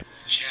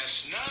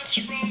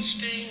Chestnuts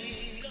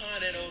roasting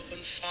on an open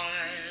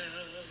fire.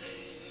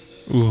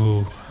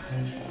 Ooh.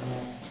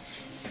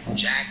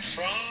 Jack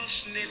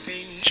Frost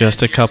nipping.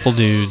 Just a couple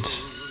dudes.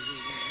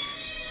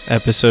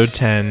 Episode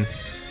 10,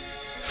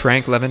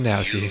 Frank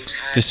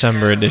Lewandowski.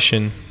 December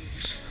edition.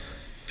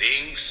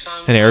 Being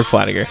sung And Eric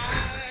Flanagan.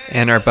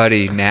 And our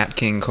buddy Nat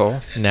King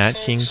Cole. Nat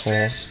King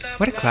Cole.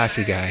 What a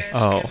classy guy.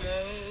 Oh,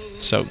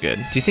 so good.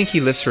 Do you think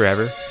he lives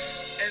forever?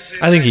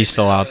 I think he's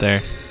still out there.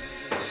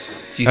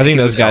 Do you I think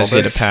he's those with guys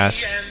get Elvis? a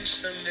pass. and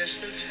some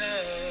mistletoe.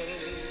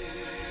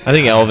 I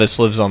think Elvis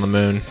lives on the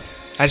moon.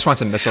 I just want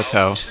some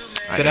mistletoe.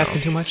 Is that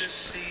asking too much?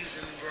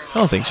 I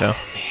don't think so.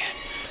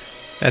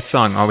 That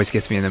song always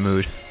gets me in the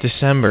mood.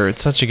 December,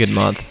 it's such a good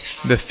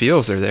month. The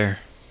feels are there.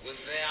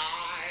 With their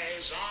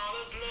eyes all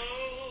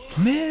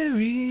aglow.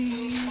 Merry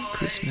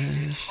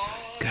Christmas.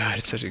 God,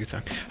 it's such a good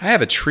song. I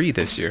have a tree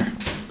this year.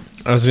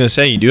 I was going to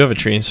say, you do have a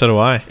tree, and so do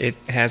I. It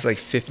has like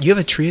 50. You have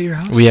a tree at your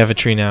house? We have a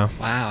tree now.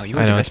 Wow, you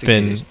I know, it's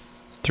domesticated. been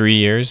 3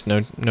 years,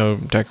 no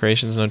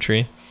decorations, no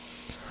tree.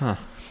 Huh.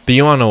 But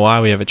you want to know why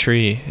we have a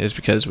tree is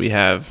because we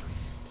have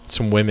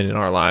some women in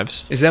our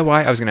lives. Is that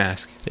why? I was going to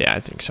ask. Yeah, I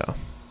think so.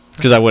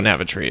 Because I wouldn't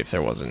have a tree if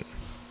there wasn't.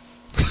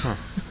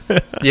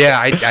 Yeah,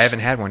 I haven't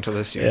had one till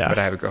this year, Yeah. but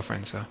I have a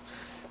girlfriend, so.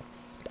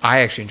 I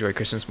actually enjoy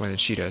Christmas more than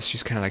she does.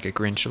 She's kind of like a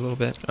Grinch a little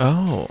bit.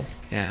 Oh,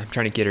 Yeah, I'm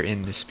trying to get her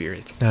in the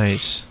spirit.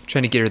 nice.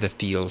 Trying to get her the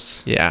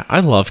feels. Yeah, I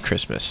love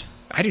Christmas.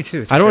 I do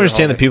too. It's I my don't favorite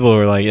understand the holiday. people who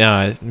are like,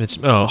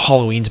 yeah,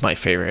 Halloween's my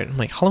favorite. I'm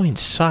like, Halloween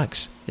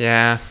sucks.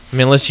 Yeah. I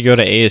mean, unless you go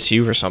to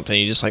ASU or something,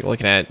 you just like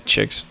looking at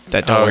chicks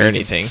that don't wear you-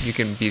 anything. You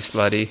can be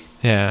slutty,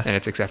 Yeah, and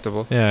it's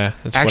acceptable. yeah,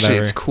 it's Actually,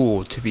 whatever. it's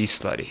cool to be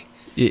slutty.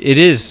 It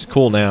is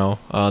cool now.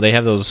 They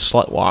have those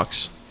slut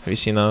walks. Have you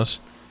seen those?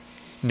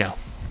 No.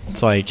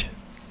 It's like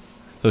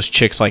those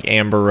chicks like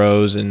Amber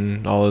Rose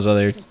and all those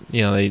other,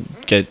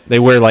 they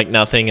wear like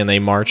nothing and they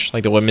march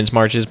like the women's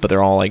marches, but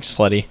they're all like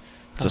slutty.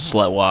 It's a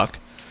slut walk.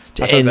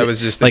 To I thought that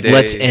was just the like day-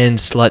 let's end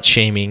slut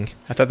shaming.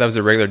 I thought that was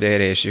a regular day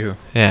at ASU.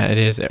 Yeah, it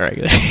is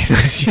regular.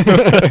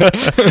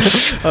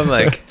 I'm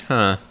like,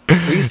 huh.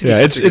 We used to be Yeah,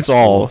 such it's a good it's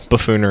all school.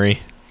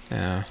 buffoonery.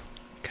 Yeah.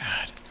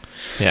 God.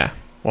 Yeah.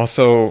 Well,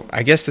 so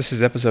I guess this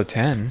is episode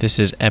 10. This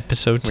is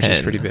episode 10. Which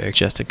is pretty big.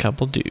 Just a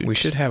couple dudes. We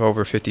should have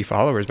over 50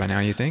 followers by now,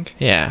 you think?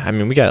 Yeah, I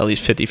mean, we got at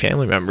least 50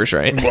 family members,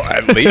 right? Well,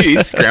 at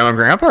least. Grandma and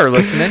Grandpa are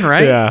listening,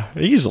 right? Yeah,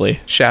 easily.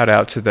 Shout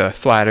out to the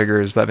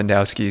Flatigers,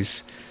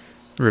 Lewandowskis,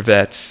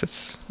 Rivettes.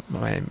 That's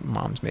my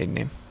mom's maiden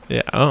name.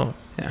 Yeah. Oh,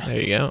 Yeah. there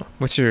you go.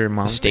 What's your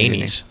mom's maiden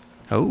name? Stanies.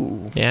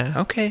 Oh. Yeah.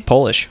 Okay.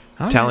 Polish.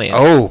 All right. Italian.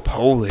 Oh,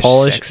 Polish.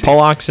 Sexy.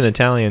 Polacks and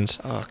Italians.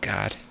 Oh,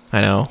 God. I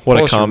know. What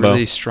Polish a combo. are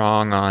really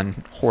strong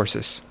on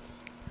horses.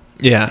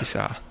 Yeah. I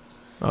saw.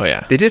 Oh,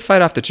 yeah. They did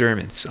fight off the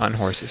Germans on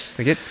horses.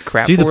 They get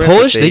crap Dude, for the it,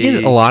 Polish, but they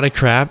get a lot of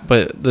crap,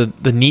 but the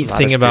neat lot of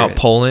thing about spirit.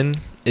 Poland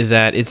is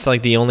that it's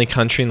like the only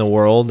country in the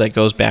world that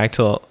goes back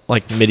to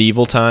like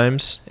medieval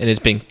times, and it's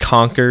been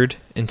conquered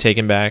and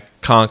taken back,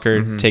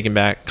 conquered, Mhm. taken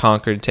back,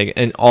 conquered, taken,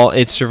 and all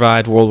it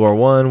survived World War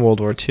I, World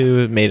War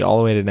II, it made it all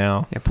the way to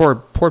now. Yeah, poor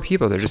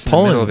people. They're just in the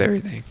Poland- middle of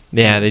everything.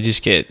 Yeah, they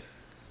just get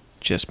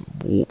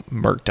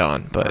murked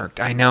on, but Marked.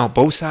 I know.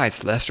 Both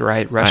sides, left,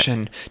 right,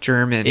 Russian,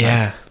 German.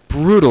 yeah. like,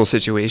 brutal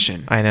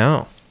situation. I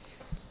know.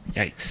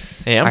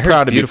 Yikes. Hey, I I'm heard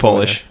proud it's to be beautiful over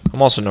Polish.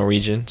 I'm also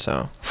Norwegian,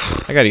 so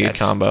I got a good That's-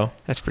 combo.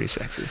 That's pretty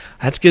sexy.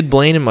 That's good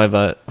Blaine in my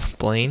butt.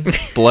 Blaine?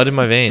 Blood in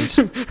my veins.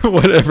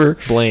 Whatever.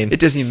 Blaine. It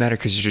doesn't even matter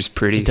because you're just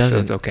pretty, It doesn't. so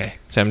it's okay.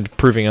 So I'm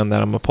proving on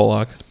that I'm a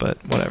Polak, but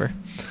whatever.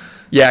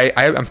 Yeah,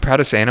 I'm proud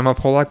of saying I'm a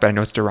Polak, but I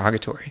know it's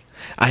derogatory.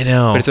 I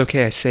know. But it's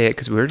okay. I say it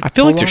because we're I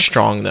feel like they're Polacks.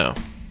 strong, though.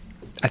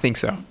 I think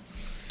so.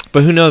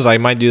 But who knows? I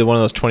might do one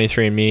of those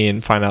 23andMe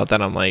and find out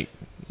that I'm like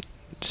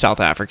South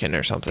African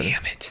or something.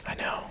 Damn it. I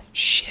know.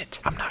 Shit.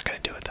 I'm not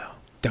going to do it, though.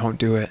 Don't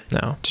do it.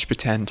 No. Just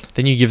pretend.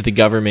 Then you give the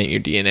government your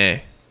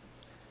DNA,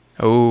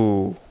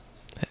 Oh.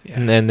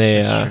 and then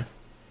that's true.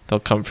 they'll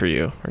come for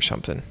you or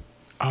something.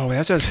 Oh,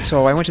 that's what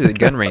so I went to the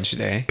gun range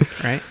today,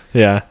 right?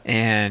 Yeah.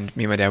 And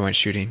me and my dad went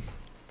shooting.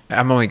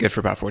 I'm only good for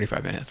about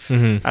 45 minutes.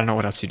 Mhm. I don't know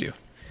what else you do.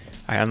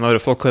 I unload a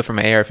full clip from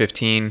my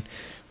AR-15,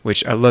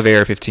 which I love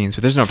AR-15s,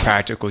 but there's no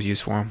practical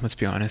use for them. Let's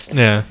be honest.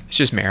 Yeah. It's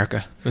just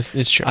America.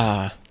 It's true.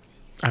 I'm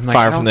like,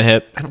 Fire I from don't- the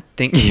hip. I don't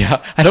think.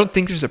 Yeah, I don't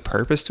think there's a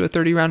purpose to a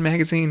 30-round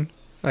magazine.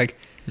 Like,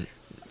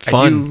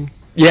 Fun.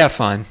 Yeah,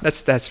 fun.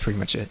 That's pretty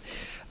much it.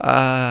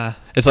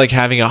 It's like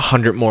having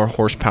 100 more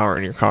horsepower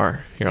in your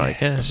car. You're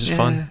like, yeah, this is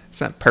fun. It's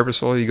not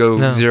purposeful. You go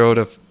No. 0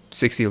 to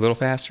 60 a little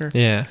faster.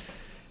 Yeah.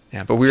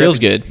 Yeah, but we Feels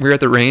were good. We were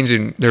at the range,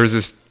 and there was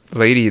this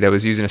lady that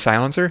was using a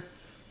silencer.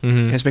 Mm-hmm.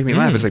 And it was making me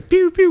laugh. It was like,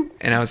 pew, pew.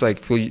 And I was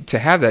like, well, to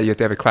have that, you have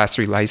to have a Class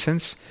 3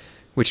 license,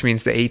 which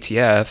means the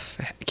ATF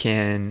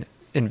can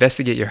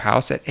investigate your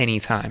house at any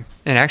time.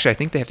 And actually, I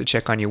think they have to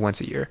check on you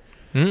once a year.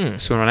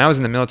 So when I was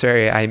in the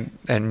military, I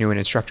knew an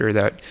instructor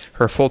that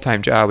her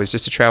full-time job was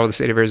just to travel the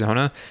state of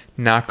Arizona,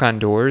 knock on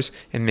doors,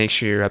 and make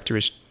sure you're up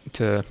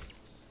to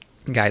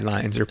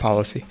guidelines or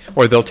policy,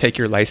 or they'll take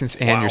your license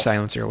and your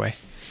silencer away.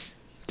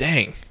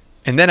 Dang.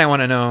 And then I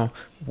want to know,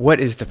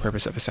 what is the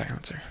purpose of a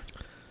silencer?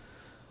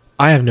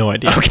 I have no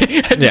idea. Okay,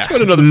 I just Yeah,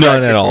 want to know the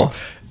none at practical. all.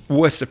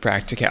 What's the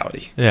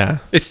practicality? Yeah.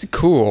 It's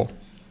cool,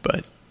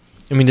 but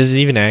I mean, does it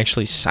even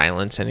actually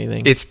silence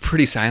anything? it's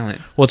pretty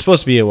silent. Well, it's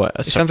supposed to be a what? A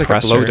It sounds like a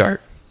suppressor? blow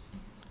dart.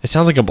 It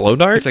sounds like a blow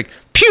dart? It's like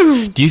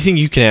pew. Do you think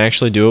you can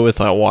actually do it with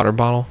a water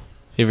bottle?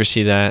 You ever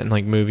see that in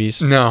like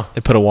movies? No.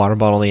 They put a water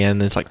bottle in the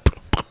end and it's like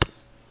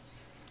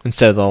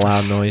instead of the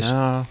loud noise.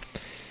 No.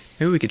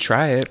 Maybe we could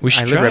try it. We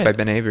should I live try right by it.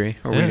 Ben Avery,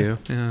 or Yeah. we do.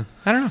 Yeah.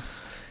 I don't know.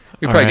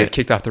 We'd All probably right. get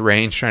kicked off the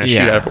range trying to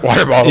Yeah. shoot out of a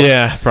water bottle.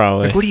 Yeah,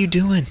 probably. Like, what are you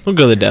doing? We'll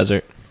go to the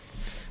desert.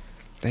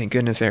 Thank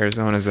goodness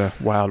Arizona's a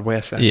wild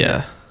west.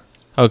 Yeah.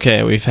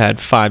 Okay, we've had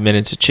 5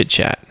 minutes of chit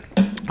chat.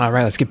 All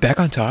right, let's get back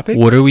on topic.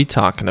 What are we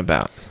talking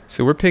about?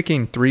 So we're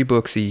picking 3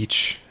 books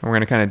each, and we're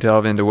going to kind of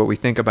delve into what we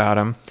think about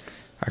them,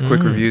 our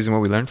quick reviews, and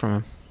what we learned from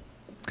them.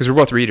 Because we're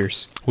both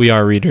readers. We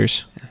are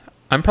readers.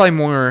 I'm probably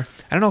more.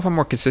 I don't know if I'm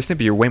more consistent,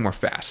 but you're way more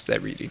fast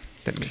at reading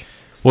than me.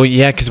 Well,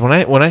 yeah, because when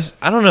I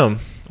don't know,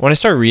 when I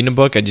start reading a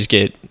book, I just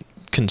get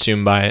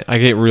consumed by it. I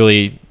get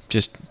really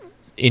just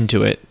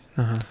into it.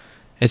 Uh-huh.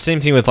 It's the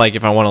same thing with like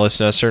if I want to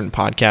listen to a certain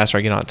podcast or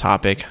I get on a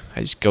topic, I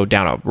just go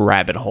down a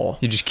rabbit hole.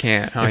 You just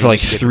can't. Huh? And You for like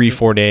just get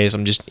 3-4 days,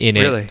 I'm just in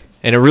it. Really?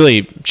 And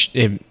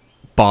it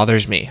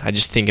bothers me. I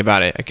just think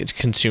about it. Like, it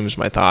consumes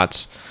my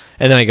thoughts.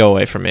 And then I go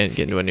away from it and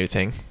get into a new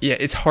thing. Yeah,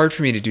 it's hard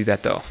for me to do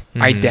that though.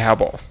 I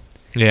dabble.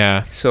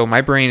 Yeah. So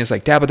my brain is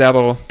like dabble,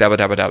 dabble, dabble,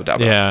 dabble, dabble,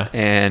 dabble. Yeah.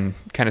 And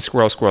kind of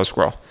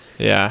squirrel.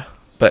 Yeah.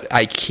 But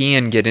I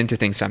can get into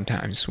things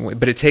sometimes.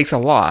 But it takes a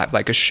lot,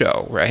 like a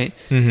show, right?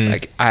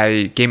 Like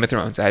Game of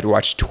Thrones, I had to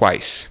watch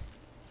twice.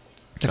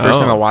 The first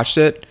time I watched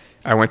it,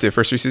 I went through the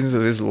first 3 seasons.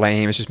 This is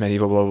lame. It's just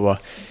medieval, blah, blah,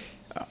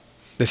 blah.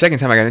 The second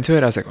time I got into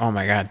it, I was like, oh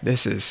my God,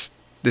 this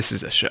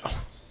is a show.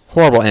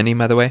 Horrible ending,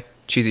 by the way.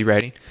 Cheesy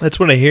writing. That's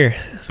what I hear.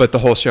 But the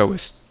whole show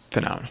was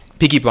phenomenal.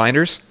 Peaky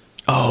Blinders.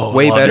 Oh,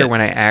 Way love better it. when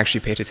I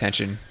actually paid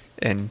attention.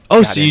 And Oh,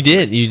 got so you into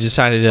did? it. You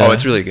decided to... Oh,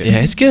 it's really good. Yeah,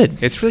 it's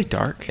good. It's really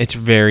dark. It's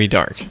very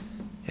dark.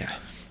 Yeah.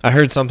 I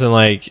heard something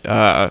like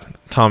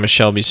Thomas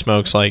Shelby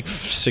smokes like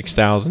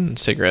 6,000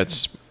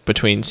 cigarettes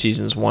between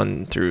seasons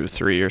 1 through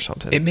 3 or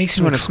something. It makes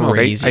me want to smoke. I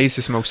Crazy. used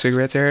to smoke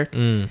cigarettes, Eric.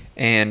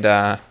 And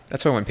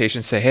that's why when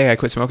patients say, hey, I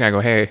quit smoking, I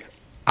go, hey,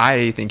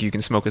 I think you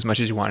can smoke as much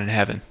as you want in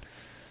heaven.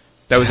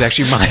 That was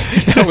actually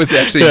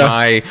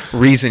my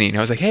reasoning. I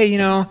was like, hey,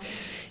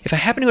 if I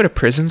happen to go to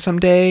prison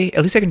someday,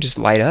 at least I can just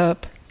light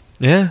up.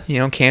 Yeah.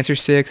 Cancer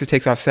 6, it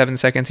takes off 7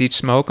 seconds each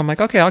smoke. I'm like,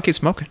 okay, I'll keep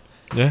smoking.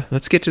 Yeah.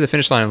 Let's get to the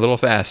finish line a little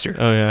faster.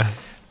 Oh, yeah.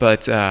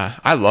 But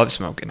I love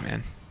smoking,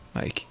 man.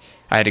 Like,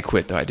 I had to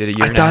quit, though. I did a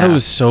year I and a half. thought it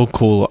was so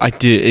cool. I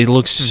did. It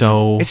looks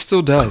so It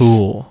still does.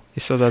 cool. It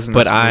still does. In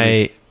But those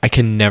movies. I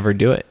can never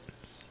do it.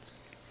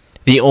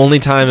 The only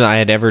time that I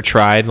had ever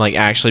tried, like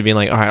actually being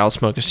like, all right, I'll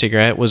smoke a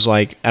cigarette, was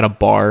like at a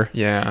bar.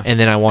 Yeah. And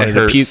then I wanted It to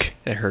hurts. puke.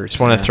 It hurts.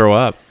 Just want to yeah. throw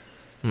up.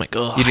 I'm like,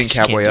 oh, You I didn't just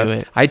cowboy can't do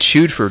up. it. I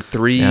chewed for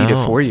 3 to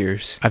No. 4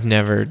 years. I've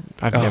never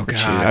God. chewed. I've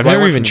Well, I never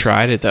went even from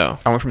tried it though.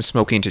 I went from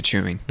smoking to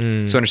chewing.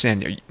 So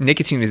understand,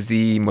 nicotine is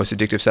the most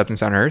addictive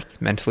substance on earth,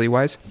 mentally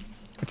wise.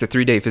 It's a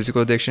 3-day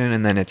physical addiction,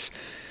 and then it's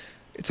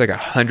like a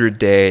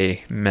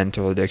 100-day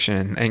mental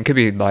addiction, and it could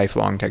be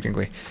lifelong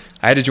technically.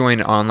 I had to join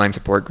an online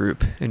support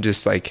group and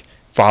just like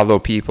follow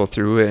people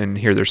through it and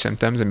hear their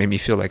symptoms. It made me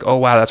feel like, oh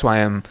wow, that's why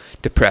I'm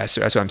depressed,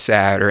 or that's why I'm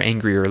sad, or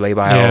angry, or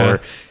labile, Yeah.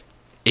 or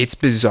it's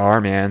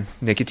bizarre, man.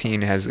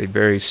 Nicotine has a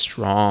very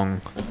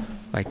strong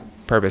like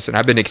purpose, and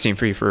I've been nicotine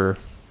free for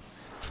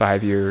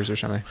 5 years or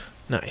something.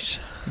 Nice.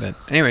 But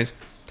anyways,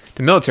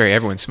 the military,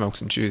 everyone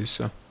smokes and chews,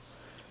 so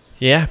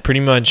Yeah, pretty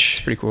it's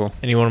much. pretty cool.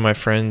 Any one of my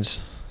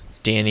friends,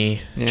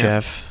 Danny, Yeah.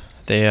 Jeff,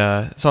 they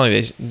it's not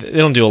like they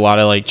don't do a lot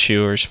of like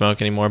chew or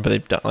smoke anymore, but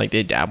they've done, like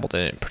they dabbled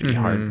in it pretty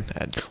hard.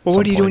 At Well, some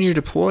what do you do when points. you're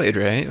deployed,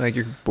 right? Like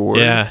you're bored.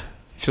 Yeah,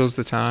 Fills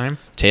the time.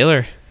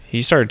 Taylor,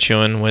 he started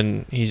chewing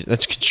when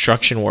that's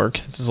construction work.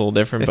 It's a little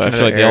different, It's but I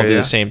feel like they another all do area.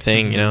 the same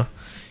thing. You know,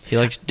 he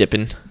likes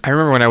dipping. I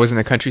remember when I was in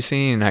the country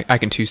scene, and I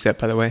can two-step,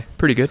 by the way.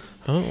 Pretty good.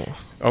 Oh,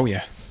 Oh,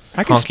 yeah.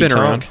 I can Honky spin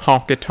around.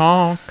 tonk. Honky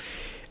tonk.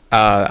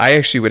 I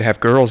actually would have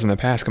girls in the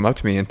past come up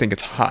to me and think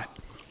it's hot.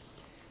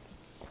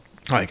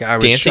 Like, I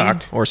was dancing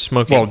shocked. or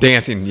smoking? Well,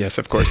 dancing, yes,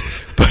 of course.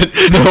 But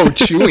no,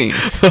 chewing.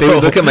 They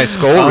would look at my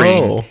skull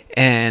ring, Oh.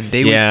 and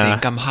they would Yeah.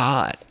 think I'm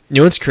hot. You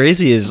know what's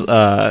crazy is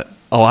a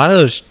lot of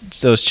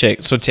those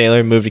chicks. So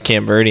Taylor moved to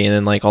Camp Verde, and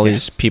then like all Yeah,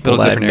 these people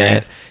little that I've different met,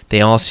 area.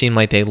 they all seem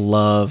like they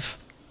love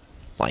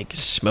like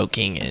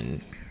smoking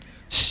and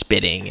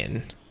spitting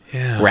and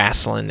Yeah.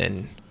 wrestling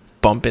and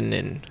bumping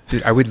and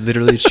Dude, I would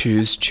literally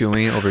choose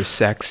chewing over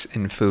sex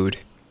and food.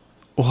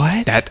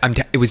 what?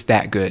 It was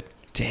that good.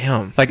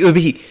 Damn. Like it would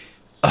be,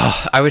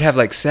 I would have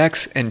like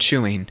sex and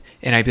chewing,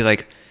 and I'd be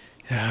like,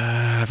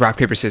 rock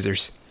paper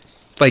scissors.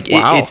 Like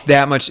Wow. it's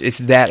that much. It's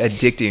that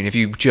addicting. If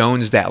you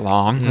Jones that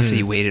long, let's say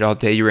you waited all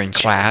day, you were in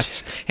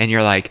class, and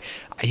you're like,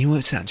 you know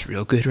what sounds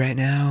real good right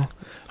now?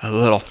 A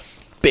little,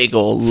 Big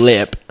old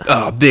lip.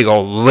 big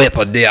old lip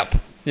of dip.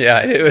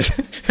 Yeah, it was.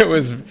 It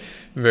was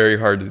very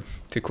hard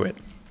to quit.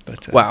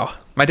 But Wow.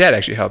 my dad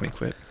actually helped me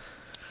quit.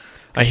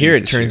 I hear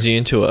it turns you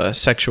into a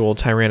sexual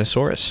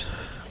tyrannosaurus.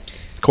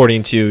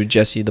 according to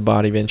Jesse the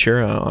Body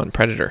Ventura on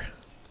Predator.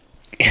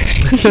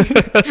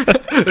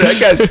 That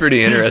guy's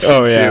pretty interesting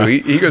Oh, yeah.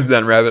 too. He goes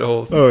down rabbit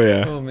holes. Oh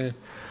yeah. Oh man.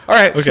 All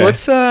right, so Okay.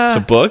 let's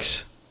So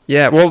books.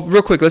 yeah, well,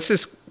 real quick,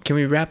 can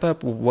we wrap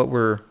up what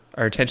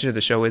our intention of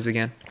the show is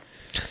again?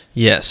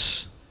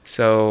 Yes.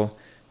 So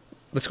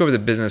let's go over the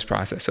business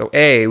process. So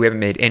we haven't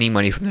made any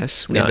money from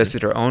this. We None.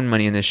 invested our own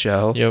money in this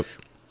show. Yep.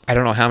 I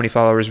don't know how many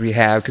followers we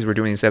have because we're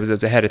doing these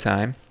episodes ahead of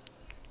time.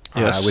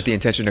 Yes. With the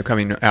intention of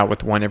coming out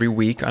with one every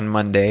week on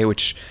Monday,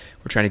 which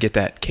we're trying to get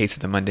that case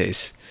of the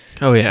Mondays.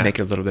 Oh yeah. Make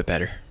it a little bit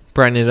better.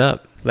 Brighten it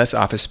up. Less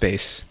office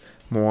space,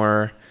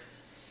 more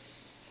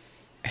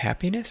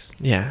happiness,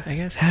 Yeah. I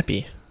guess.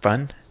 Happy.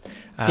 fun.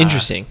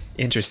 Interesting.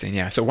 Interesting,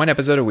 yeah. So one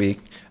episode a week,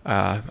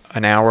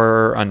 an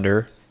hour or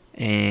under,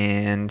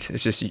 and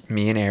it's just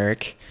me and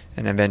Eric.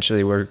 And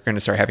eventually we're going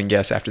to start having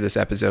guests after this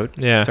episode.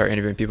 Yeah. Start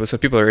interviewing people. So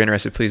if people are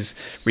interested, please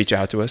reach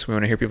out to us. We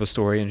want to hear people's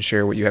story and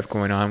share what you have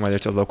going on, whether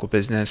it's a local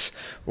business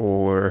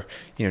or,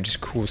 just a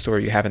cool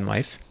story you have in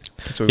life.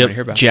 That's what we want to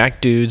hear about.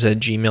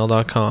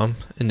 jackdudes@gmail.com,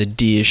 and the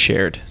D is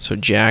shared. So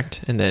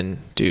jacked and then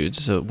dudes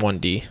is a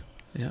 1D.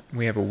 Yeah.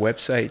 We have a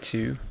website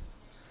too.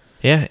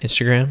 Yeah,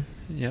 Instagram.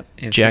 Yep.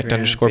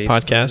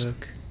 Jacked_podcast.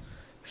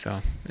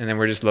 So, and then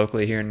we're just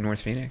locally here in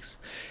North Phoenix.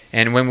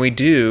 And when we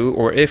do,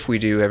 or if we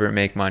do ever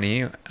make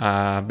money,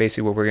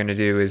 basically what we're going to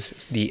do is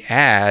the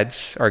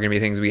ads are going to be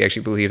things we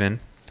actually believe in.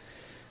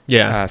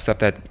 Yeah. Stuff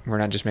that we're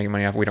not just making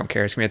money off. We don't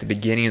care. It's going to be at the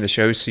beginning of the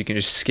show, so you can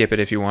just skip it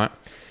if you want.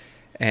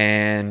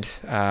 And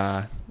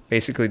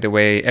basically the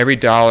way every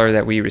dollar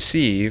that we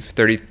receive,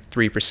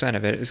 33%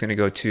 of it is going to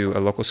go to a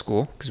local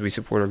school because we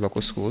support our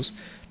local schools.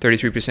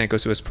 33%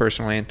 goes to us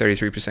personally, and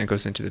 33%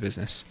 goes into the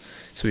business,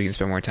 so we can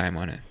spend more time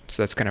on it.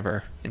 So that's kind of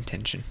our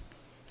intention.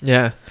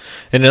 Yeah.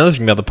 And another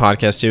thing about the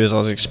podcast, too, is I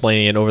was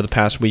explaining it over the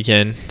past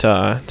weekend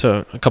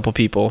to a couple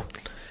people.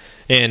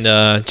 And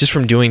just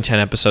from doing 10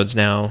 episodes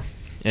now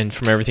and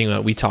from everything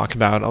that we talk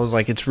about, I was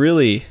like, it's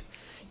really,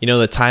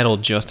 the title,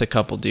 Just a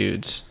Couple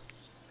Dudes,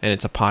 and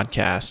it's a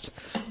podcast.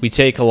 We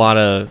take a lot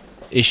of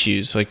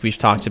issues, like we've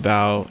talked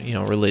about,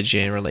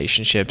 religion,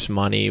 relationships,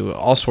 money,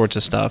 all sorts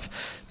of stuff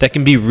that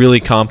can be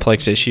really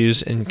complex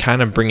issues, and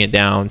kind of bring it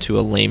down to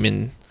the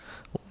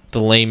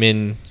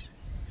layman,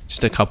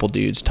 just a couple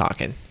dudes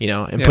talking,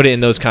 and put it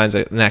in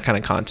that kind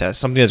of context,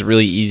 something that's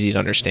really easy to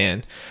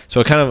understand. So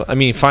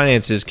it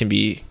finances can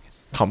be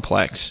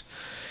complex,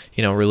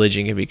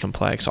 religion can be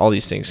complex, all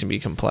these things can be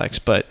complex,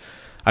 but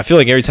I feel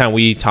like every time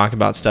we talk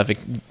about stuff, it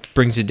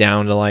brings it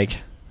down to like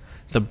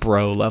the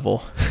bro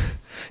level.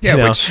 Yeah,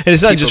 and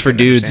it's not just for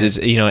dudes.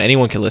 Understand. It's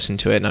anyone can listen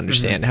to it and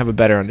understand, have a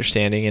better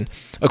understanding. And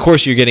of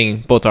course, you're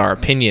getting both our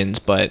opinions,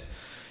 but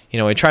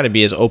we try to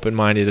be as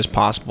open-minded as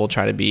possible.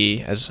 Try to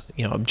be as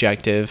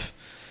objective.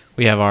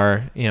 We have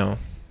our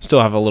still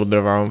have a little bit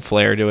of our own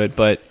flair to it,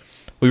 but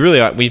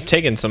we've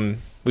tackled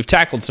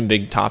some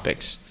big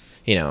topics.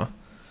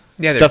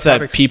 Stuff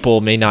that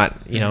people may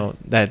not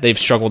that they've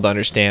struggled to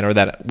understand, or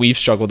that we've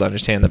struggled to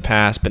understand in the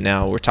past, but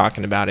now we're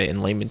talking about it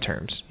in layman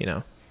terms.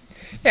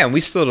 Yeah, and we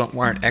still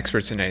aren't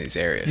experts in any of these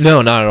areas.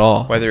 No, not at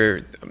all.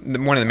 Whether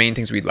one of the main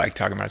things we'd like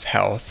talking about is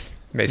health.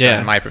 Based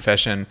on my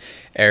profession,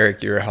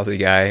 Eric, you're a healthy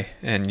guy,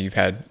 and you've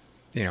had,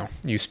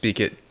 you speak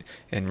it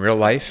in real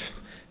life,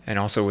 and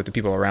also with the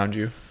people around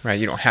you, right?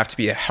 You don't have to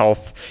be you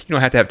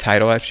don't have to have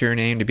title after your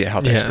name to be a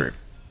health expert.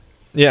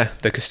 Yeah.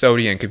 The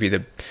custodian could be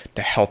the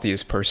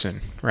healthiest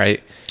person,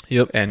 right?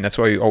 Yep. And that's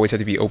why we always have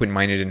to be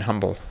open-minded and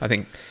humble. I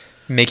think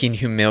making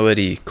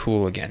humility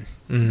cool again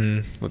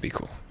would be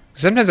cool.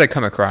 Sometimes I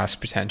come across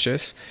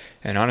pretentious,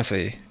 and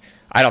honestly,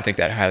 I don't think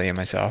that highly of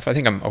myself. I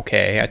think I'm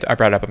okay. I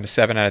brought up I'm a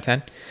 7 out of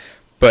 10,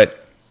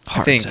 but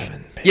Hard I think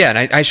 7, baby. yeah,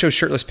 and I show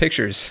shirtless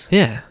pictures.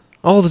 Yeah,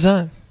 all the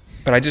time.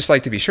 But I just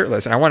like to be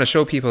shirtless, and I want to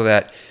show people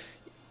that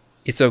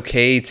it's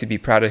okay to be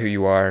proud of who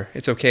you are.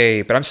 It's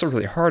okay, but I'm still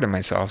really hard on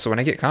myself. So when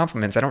I get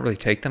compliments, I don't really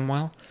take them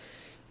well.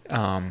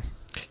 I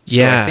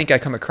think I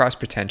come across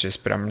pretentious,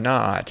 but I'm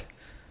not,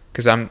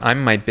 because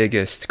I'm my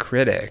biggest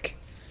critic.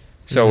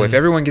 So if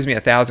everyone gives me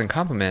 1,000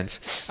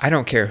 compliments, I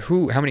don't care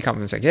how many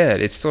compliments I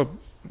get. It's still,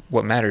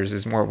 what matters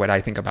is more what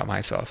I think about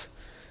myself,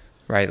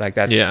 right? Like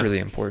that's really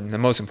important. The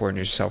most important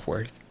is your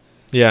self-worth.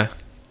 Yeah.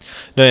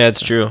 No, yeah,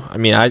 it's true. I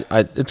mean, I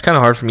it's kind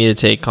of hard for me to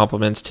take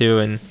compliments too,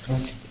 and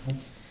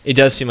it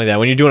does seem like that.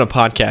 When you're doing a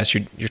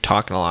podcast, you're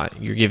talking a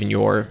lot. You're giving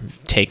your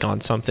take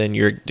on something.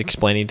 You're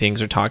explaining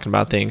things or talking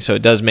about things. So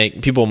it does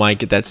make people might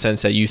get that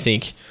sense that you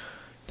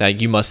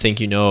must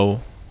think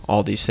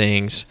all these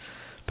things.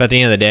 But at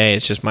the end of the day,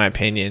 it's just my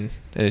opinion,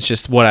 and it's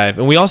just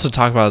and we also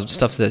talk about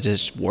stuff that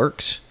just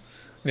works.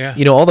 Yeah.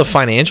 All the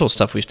financial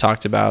stuff we've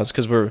talked about is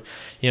because we're,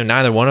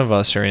 neither one of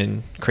us are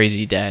in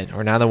crazy debt,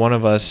 or neither one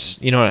of us,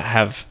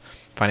 have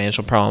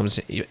financial problems.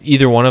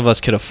 Either one of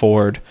us could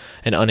afford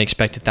an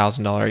unexpected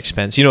 $1,000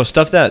 expense.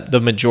 Stuff that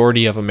the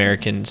majority of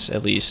Americans,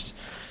 at least,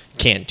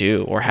 can't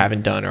do or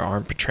haven't done or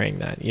aren't portraying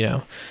that.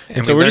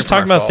 And so we're just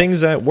talking about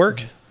things that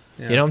work.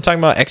 Yeah. I'm talking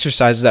about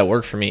exercises that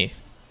work for me.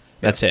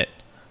 That's it.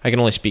 I can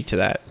only speak to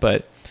that,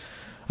 but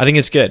I think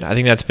it's good. I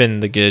think that's been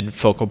the good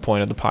focal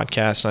point of the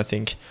podcast, and I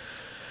think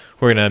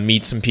we're gonna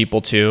meet some people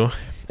too,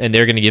 and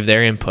they're gonna give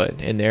their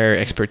input and their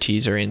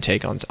expertise or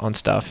intake on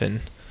stuff,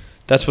 and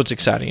that's what's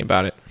exciting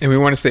about it. And we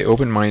want to stay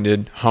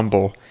open-minded,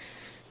 humble.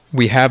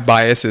 We have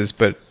biases,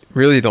 but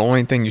really the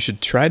only thing you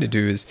should try to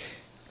do is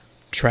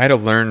try to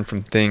learn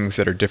from things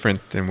that are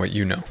different than what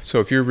you know. So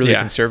if you're really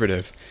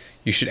conservative,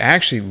 you should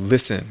actually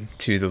listen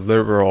to the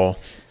liberal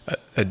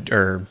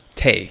or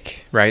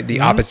take, right? The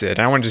opposite.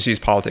 I don't want to just use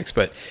politics,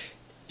 but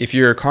if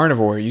you're a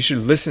carnivore, you should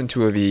listen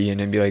to a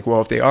vegan and be like,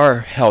 well, if they are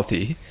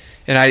healthy,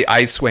 and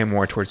I sway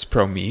more towards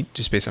pro-meat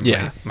just based on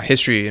my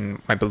history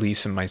and my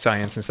beliefs and my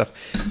science and stuff.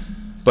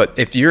 But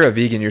if you're a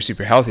vegan, you're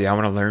super healthy, I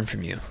want to learn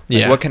from you.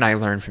 Like, what can I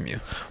learn from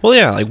you? Well,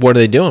 yeah, like what are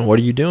they doing? What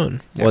are you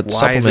doing? Yeah, what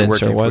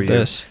supplements or what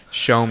this?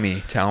 Show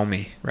me, tell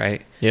me,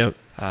 right? Yep.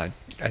 I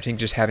think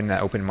just having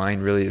that open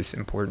mind really is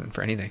important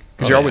for anything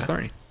because you're always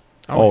learning.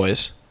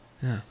 Always.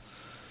 Yeah.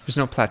 There's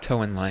no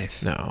plateau in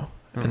life. No.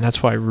 And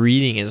that's why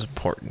reading is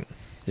important.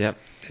 Yep,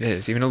 it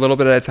is. Even a little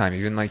bit at a time,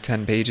 even like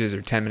 10 pages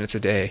or 10 minutes a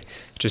day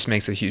just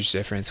makes a huge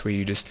difference where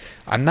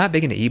I'm not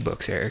big into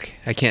ebooks, Eric.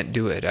 I can't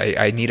do it.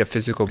 I need a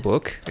physical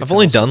book. I've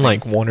only done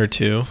like one or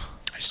two.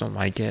 I just don't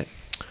like it.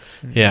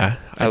 Yeah.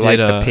 I like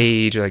the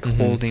page, I like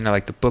holding, I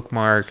like the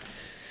bookmark.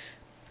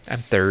 I'm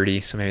 30,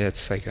 so maybe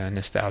that's like a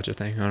nostalgia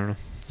thing. I don't know.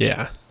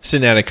 Yeah.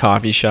 Sitting at a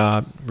coffee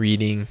shop,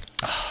 reading,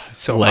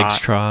 so legs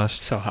hot.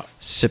 crossed, So hot.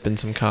 sipping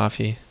some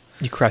coffee.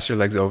 You cross your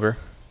legs over?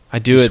 I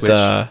do it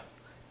the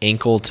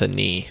ankle to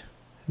knee,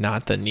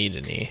 not the knee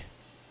to knee.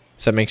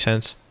 Does that make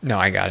sense? No,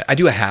 I got it. I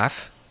do a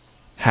half.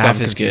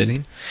 Half is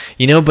good.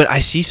 You know, but I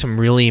see some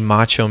really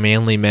macho,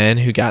 manly men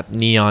who got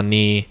knee on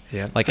knee,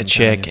 like a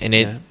chick, and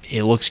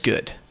it looks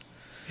good.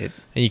 And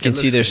you can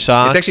see their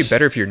socks. It's actually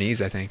better for your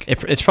knees, I think.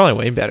 It's probably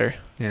way better.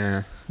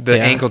 Yeah. The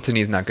ankle to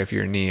knee is not good for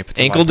your knee.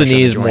 Ankle to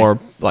knee is more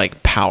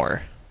like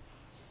power.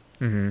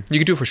 You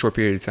can do it for a short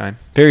period of time.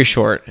 Very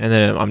short, and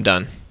then I'm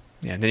done.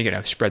 Yeah, then you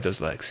gotta spread those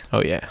legs.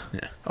 Oh, yeah.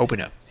 Open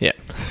up. Yeah.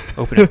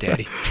 Open up,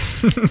 daddy.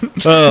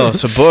 Oh,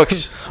 so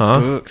books,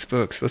 huh?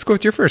 Books. Let's go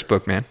with your first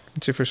book, man.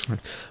 What's your first one?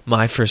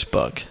 My first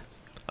book.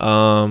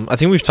 I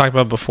think we've talked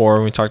about before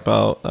when we talked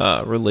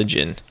about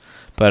religion,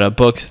 but a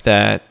book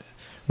that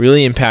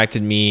really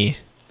impacted me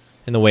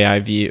in the way I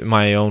view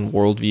my own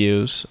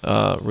worldviews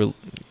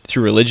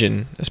through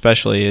religion,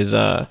 especially, is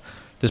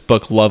this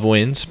book, Love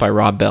Wins by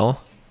Rob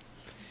Bell.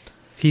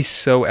 He's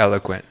so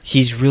eloquent.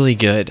 He's really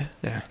good.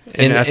 Yeah.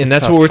 And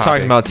that's what we're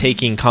talking about,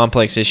 taking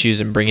complex issues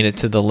and bringing it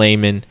to the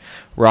layman.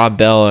 Rob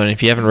Bell, and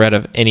if you haven't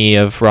read any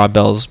of Rob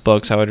Bell's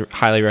books, I would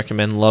highly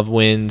recommend Love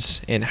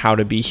Wins and How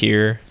to Be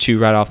Here, two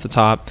right off the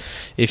top.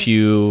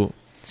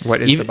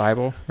 What is the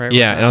Bible? Right?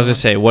 Yeah, and I was going to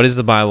say, what is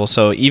the Bible?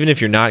 So even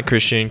if you're not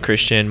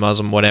Christian,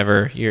 Muslim,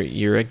 whatever,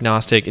 you're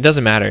agnostic, it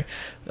doesn't matter.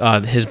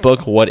 His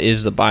book, What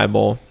is the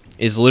Bible,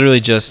 is literally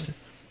just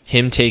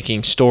him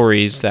taking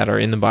stories that are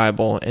in the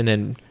Bible and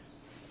then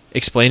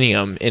explaining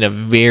them in a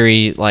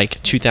very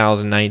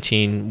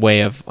 2019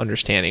 way of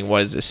understanding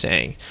what is this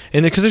saying.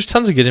 And because there's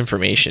tons of good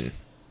information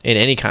in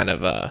any kind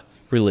of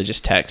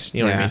religious text,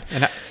 you know what I mean?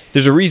 And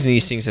there's a reason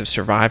these things have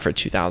survived for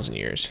 2,000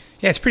 years.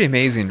 Yeah, it's pretty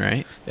amazing,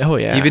 right? Oh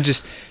yeah. Even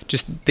just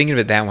thinking of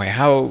it that way,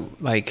 how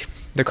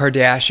the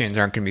Kardashians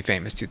aren't going to be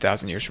famous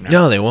 2,000 years from now.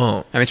 No, they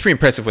won't. I mean, it's pretty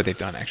impressive what they've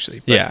done, actually.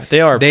 But yeah, they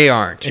are. They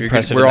aren't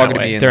impressive. We're all going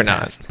to be in They're the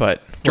not. past.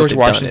 But George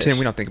Washington,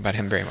 we don't think about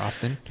him very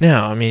often.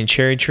 No, I mean,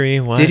 Cherry Tree.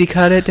 What did he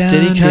cut it down?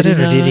 Did he cut it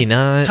or did he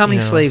not? How many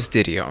slaves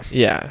did he own?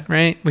 Yeah,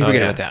 right. We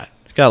forget about that.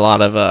 He's got a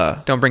lot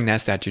of. Don't bring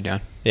that statue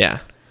down. Yeah.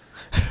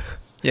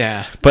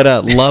 Yeah.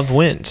 But Love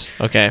Wins.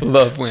 Okay.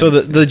 Love Wins. So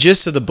the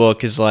gist of the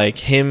book is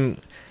him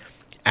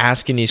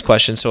asking these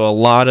questions. So a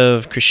lot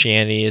of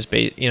Christianity is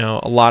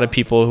a lot of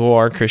people who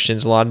are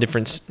Christians, a lot of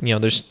different,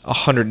 there's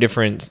 100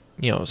 different,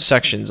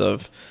 sections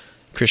of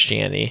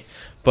Christianity,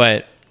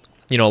 but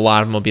a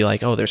lot of them will be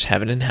like, oh, there's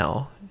heaven and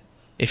hell.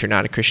 If you're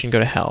not a Christian, go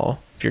to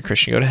hell. If you're a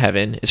Christian, go to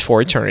heaven. It's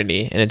for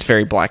eternity, and it's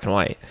very black and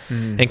white.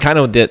 And kind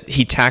of that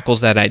he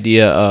tackles that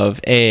idea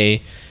of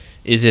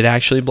is it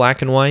actually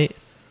black and white,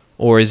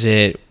 or is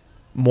it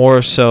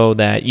more so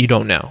that you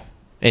don't know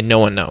and no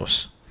one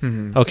knows?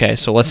 Okay,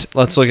 so let's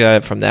look at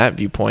it from that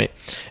viewpoint.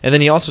 And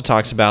then he also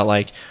talks about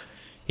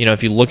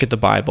if you look at the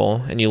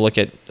Bible and you look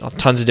at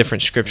tons of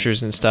different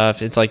scriptures and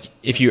stuff, it's like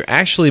if you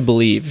actually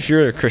believe, if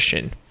you're a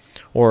Christian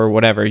or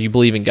whatever, you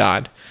believe in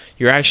God,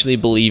 you're actually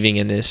believing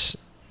in this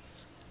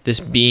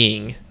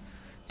being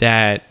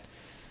that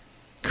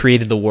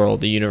created the world,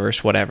 the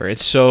universe, whatever.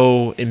 It's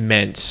so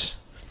immense.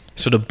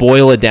 So to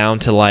boil it down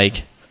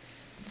to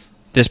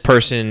this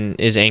person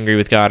is angry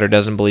with God or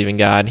doesn't believe in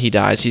God, he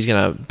dies, he's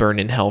going to burn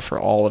in hell for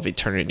all of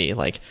eternity.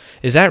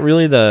 Is that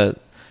really the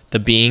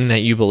being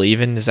that you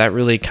believe in? Is that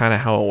really kind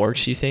of how it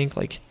works, you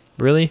think?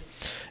 Really?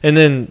 And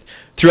then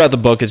throughout the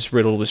book, it's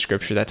riddled with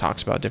scripture that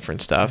talks about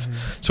different stuff.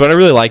 So what I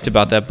really liked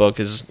about that book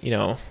is,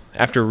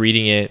 after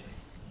reading it,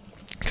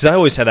 because I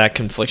always had that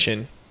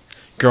confliction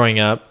growing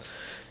up,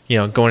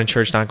 going to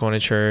church, not going to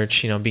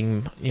church,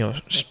 being,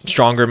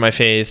 stronger in my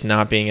faith,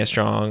 not being as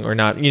strong, or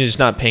not, just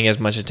not paying as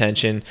much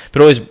attention.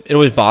 But it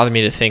always bothered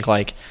me to think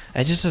it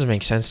just doesn't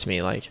make sense to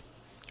me.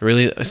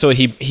 Really? So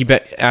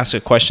asked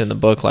a question in the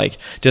book like,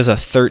 does a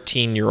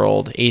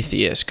 13-year-old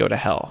atheist go to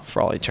hell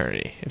for all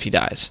eternity if he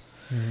dies?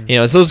 You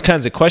know, it's those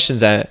kinds of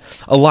questions that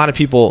a lot of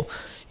people,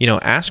 you know,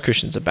 ask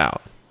Christians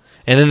about.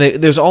 And then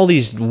there's all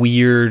these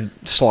weird,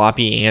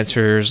 sloppy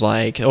answers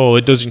like, oh,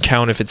 it doesn't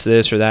count if it's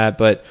this or that.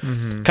 But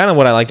kind of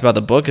what I liked about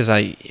the book is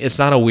it's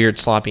not a weird,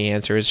 sloppy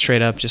answer. It's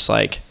straight up just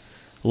like,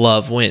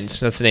 love wins.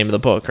 That's the name of the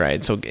book,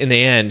 right? So in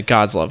the end,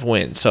 God's love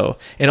wins. So,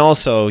 and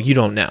also, you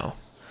don't know.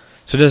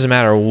 So it doesn't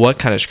matter what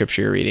kind of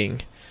scripture you're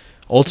reading.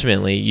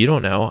 Ultimately, you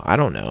don't know. I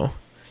don't know.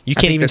 You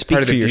can't even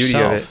speak for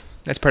yourself.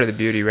 That's part of the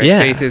beauty, right? Yeah.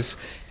 Faith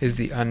is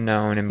the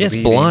unknown and believing.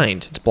 It's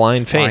blind. It's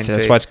blind faith. blind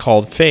That's faith. why it's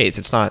called faith.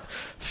 It's not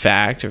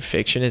fact or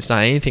fiction. It's not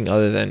anything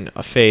other than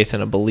a faith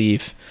and a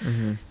belief.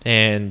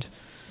 And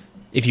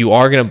if you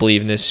are going to believe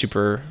in this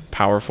super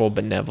powerful,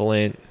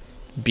 benevolent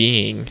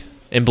being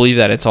and believe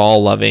that it's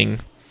all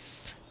loving,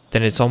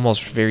 then it's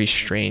almost very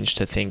strange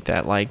to think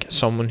that like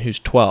someone who's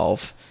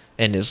 12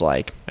 and is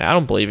like, I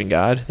don't believe in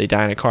God. They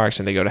die in a car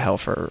accident. They go to hell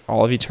for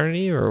all of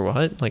eternity or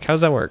what? Like, how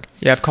does that work?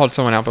 Yeah, I've called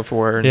someone out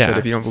before and Yeah. said,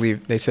 if you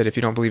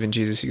don't believe in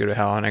Jesus, you go to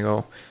hell. And I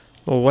go,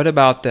 well, what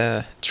about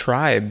the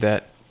tribe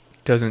that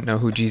doesn't know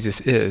who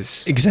Jesus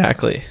is?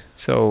 Exactly.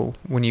 So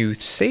when you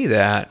say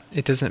that,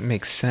 it doesn't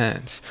make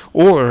sense.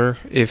 Or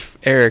if,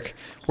 Eric,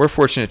 we're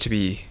fortunate to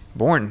be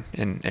born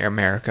in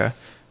America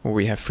where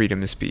we have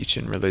freedom of speech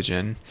and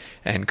religion,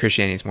 and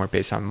Christianity is more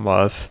based on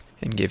love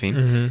and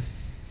giving.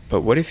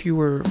 But what if you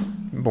were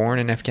born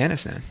in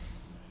Afghanistan?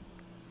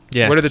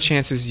 Yeah. What are the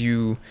chances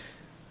you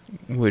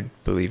would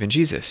believe in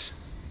Jesus?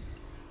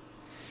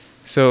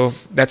 So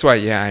that's why,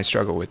 I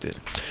struggle with it.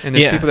 And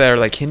there's people that are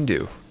like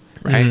Hindu,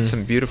 right?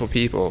 Some beautiful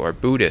people, or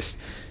Buddhist.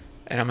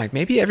 And I'm like,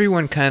 maybe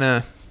everyone kind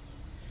of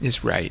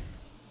is right.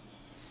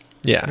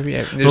 Yeah. Maybe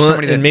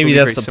And maybe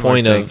that's the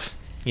point things.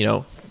 of, you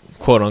know,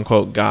 quote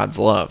unquote God's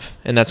love.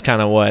 And that's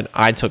kind of what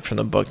I took from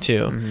the book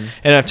too.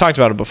 And I've talked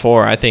about it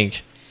before. I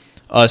think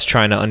us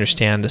trying to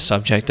understand the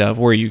subject of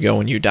where you go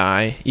when you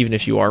die, even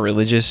if you are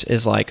religious,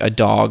 is like a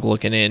dog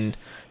looking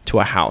into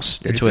a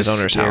house, into his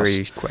owner's house.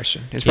 It's a scary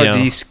question. It's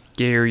probably the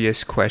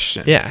scariest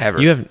question ever.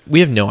 We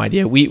have no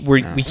idea.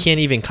 We can't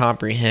even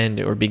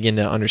comprehend or begin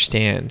to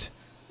understand.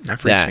 That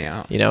freaks me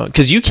out. You know,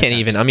 because you can't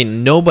even. I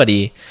mean,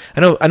 nobody.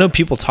 I know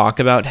people talk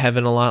about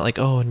heaven a lot, like,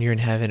 oh, and you're in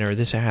heaven, or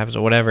this happens,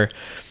 or whatever.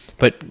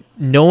 But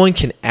no one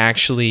can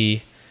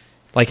actually,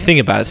 like, think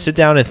about it. Sit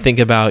down and think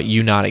about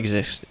you not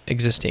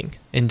existing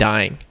and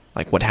dying.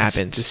 Like, what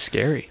happens? It's just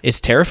scary. It's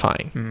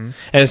terrifying. And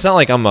it's not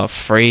like I'm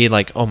afraid,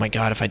 like, oh my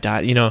God, if I die,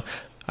 you know,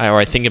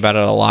 I think about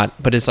it a lot.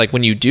 But it's like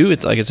when you do,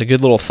 it's like it's a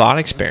good little thought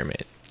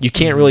experiment. You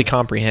can't really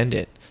comprehend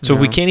it. So if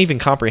we can't even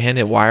comprehend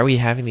it, why are we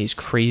having these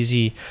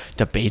crazy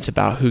debates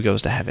about who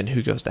goes to heaven,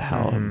 who goes to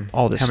hell, and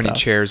all this stuff? How many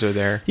chairs are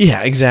there?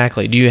 Yeah,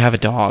 exactly. Do you have a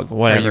dog?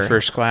 Whatever. Are you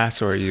first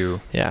class, or are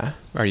you... Yeah.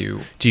 Are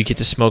you... Do you get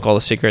to smoke all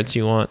the cigarettes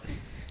you want?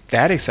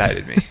 That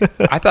excited me.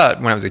 I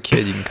thought when I was a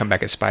kid, you can come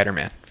back as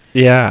Spider-Man.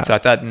 Yeah. So I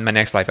thought in my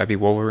next life I'd be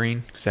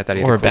Wolverine, because I thought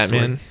he had Or a cool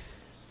Batman.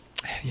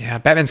 story. Yeah,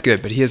 Batman's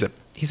good, but he's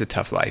a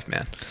tough life,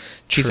 man.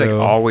 He's like True.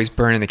 always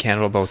burning the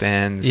candle at both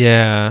ends.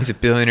 Yeah. He's a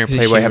billionaire He's a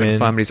playboy having human.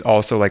 fun, but he's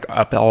also like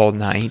up all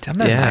night. I'm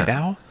not a night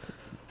owl.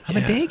 I'm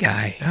a day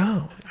guy.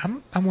 Oh.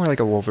 I'm more like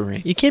a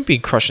Wolverine. You can't be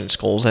crushing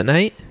skulls at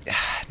night.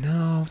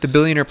 No, the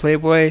billionaire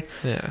playboy,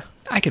 Yeah.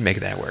 I can make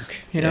that work.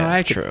 You know, Yeah,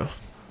 I true.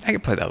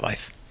 could play that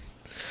life.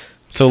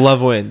 So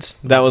Love Wins.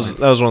 That was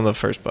one of the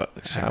first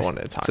books I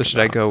wanted to talk about. So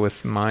should I go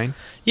with mine?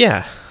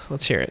 Yeah.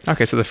 Let's hear it.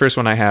 Okay, so the first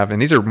one I have,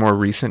 and these are more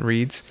recent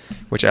reads,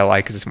 which I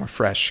like because it's more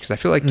fresh. Because I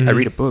feel like I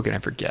read a book and I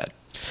forget.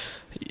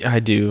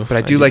 I do. But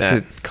I do like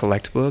that. to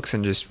collect books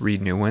and just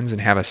read new ones and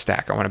have a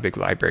stack. I want a big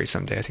library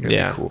someday. I think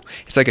that'd be cool.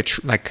 It's like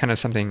like kind of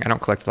something. I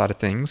don't collect a lot of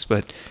things,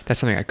 but that's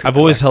something I could. I've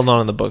always collect. held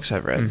on to the books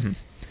I've read.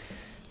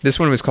 This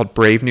one was called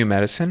Brave New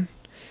Medicine.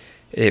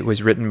 It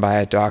was written by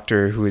a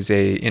doctor who is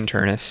a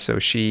internist. So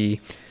she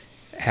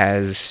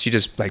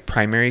does like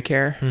primary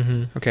care.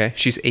 Okay,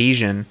 she's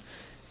Asian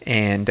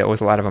and dealt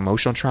with a lot of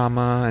emotional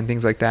trauma and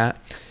things like that.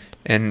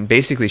 And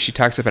basically, she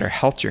talks about her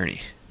health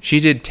journey. She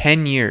did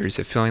 10 years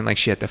of feeling like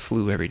she had the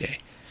flu every day.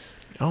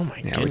 Oh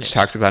my goodness. Which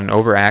talks about an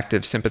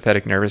overactive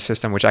sympathetic nervous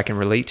system, which I can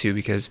relate to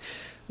because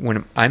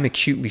when I'm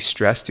acutely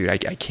stressed, dude, I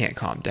can't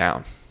calm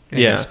down.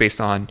 And it's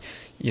based on,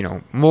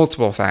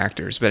 multiple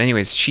factors. But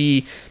anyways,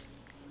 she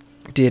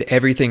did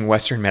everything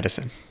Western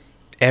medicine.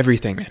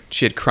 Everything, man.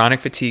 She had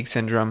chronic fatigue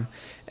syndrome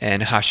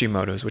and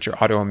Hashimoto's, which are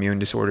autoimmune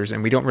disorders,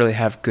 and we don't really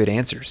have good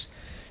answers.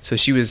 So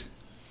she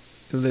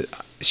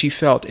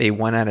felt a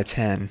 1 out of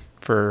 10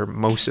 for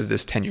most of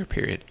this 10-year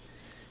period.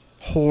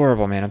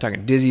 Horrible, man. I'm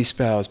talking dizzy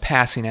spells,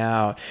 passing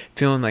out,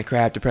 feeling like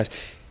crap, depressed.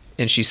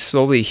 And she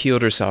slowly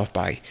healed herself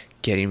by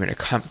getting rid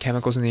of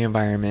chemicals in the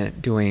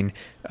environment, doing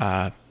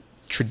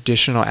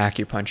traditional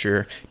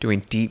acupuncture,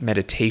 doing deep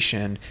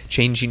meditation,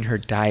 changing her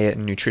diet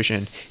and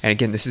nutrition. And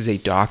again, this is a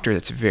doctor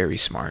that's very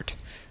smart.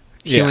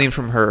 Healing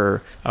from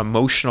her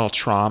emotional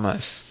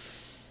traumas,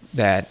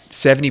 that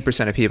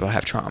 70% of people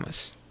have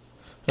traumas.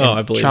 Oh,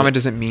 I believe trauma it.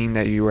 doesn't mean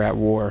that you were at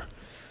war.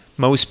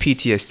 Most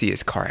PTSD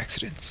is car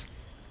accidents.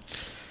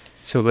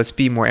 So let's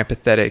be more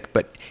empathetic.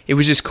 But it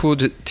was just cool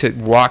to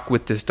walk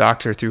with this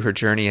doctor through her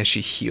journey as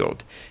she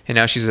healed. And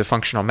now she's a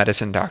functional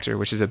medicine doctor,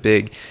 which is a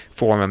big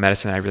form of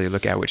medicine I really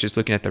look at, which is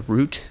looking at the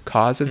root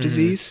cause of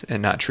disease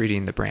and not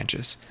treating the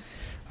branches.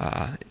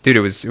 Dude,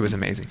 it was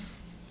amazing.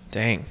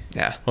 Dang.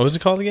 Yeah. What was it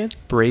called again?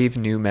 Brave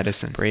New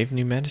Medicine. Brave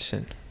New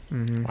Medicine.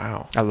 Mm-hmm.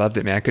 Wow. I loved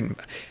it, man.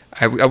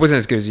 I wasn't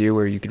as good as you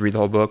where you could read the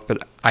whole book,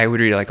 but I would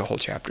read like a whole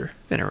chapter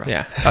in a row.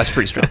 Yeah. That's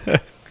pretty strong.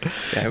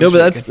 Yeah, No,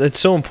 but that's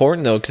so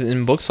important though, because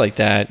in books like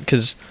that,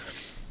 because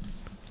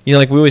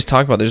like we always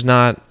talk about, there's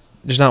not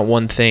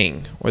one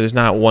thing, or there's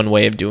not one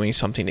way of doing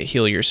something to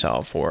heal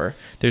yourself, or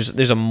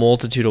there's a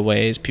multitude of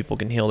ways people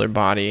can heal their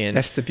body, and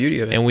that's the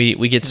beauty of it. And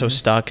we get so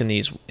stuck in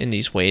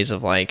these ways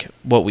of like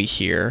what we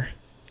hear,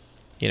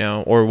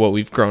 or what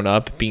we've grown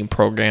up being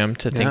programmed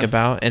to think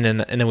about, and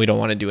then we don't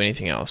want to do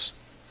anything else,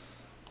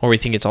 or we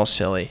think it's all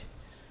silly.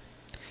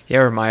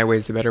 Yeah, or my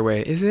way's the better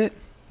way. Is it?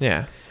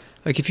 Yeah.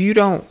 Like if you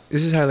don't,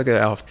 this is how I look at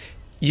health.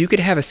 You could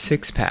have a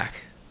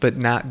 6-pack but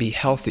not be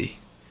healthy.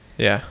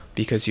 Yeah.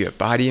 Because you have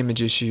body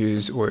image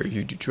issues, or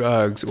you do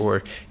drugs,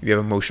 or you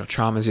have emotional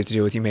traumas you have to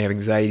deal with. You may have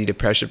anxiety,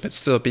 depression, but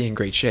still be in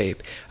great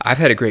shape. I've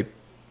had a great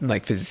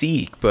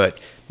physique, but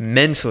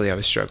mentally I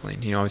was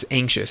struggling. I was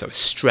anxious. I was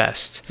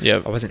stressed.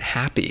 Yep. I wasn't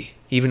happy,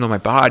 even though my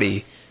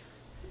body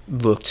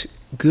looked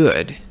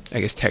good,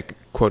 I guess,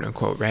 quote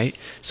unquote, right?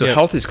 So Yep.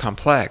 Health is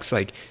complex.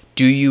 Like,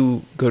 do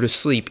you go to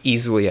sleep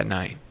easily at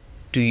night?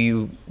 Do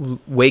you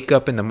wake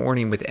up in the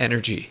morning with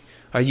energy?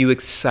 Are you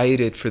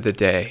excited for the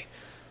day?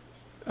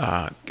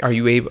 Do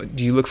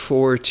you look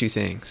forward to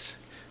things?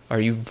 Are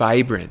you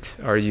vibrant?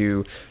 Are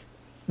you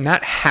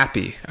not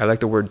happy? I like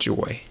the word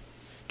joy.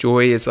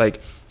 Joy is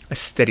like a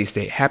steady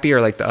state. Happy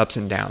are like the ups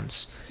and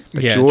downs.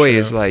 But Yeah, joy true.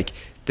 is like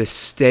the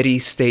steady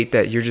state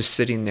that you're just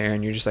sitting there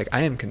and you're just like,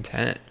 I am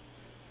content.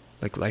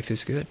 Like life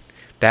is good.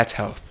 That's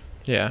health.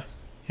 Yeah.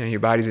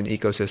 Your body's an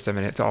ecosystem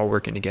and it's all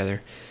working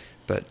together.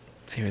 But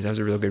anyways, that was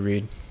a real good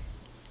read.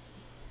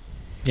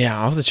 Yeah,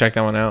 I'll have to check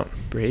that one out.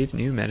 Brave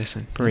New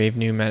Medicine. Brave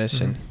New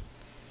Medicine.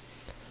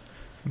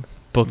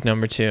 Book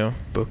number 2.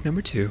 Book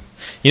number 2.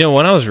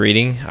 When I was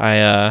reading,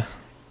 I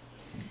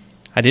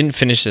didn't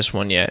finish this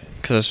one yet,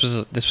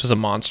 because this was a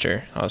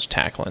monster I was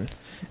tackling,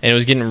 and it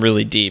was getting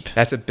really deep.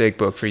 That's a big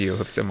book for you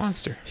if it's a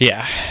monster.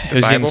 Yeah, it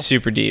was getting Bible?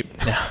 super deep.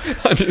 No,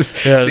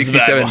 Just Yeah, it was the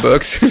 67 Bible.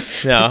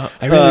 books. no,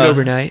 I read it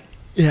overnight.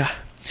 Yeah,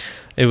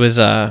 it was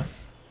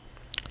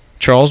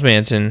Charles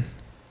Manson,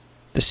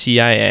 the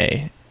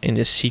CIA, and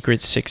the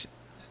secret.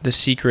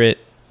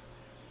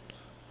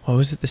 What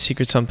was it? The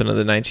secret something of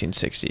the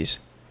 1960s.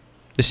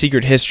 The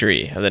Secret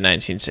History of the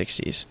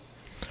 1960s.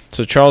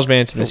 So Charles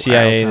Manson, the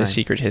CIA, and the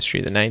Secret History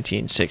of the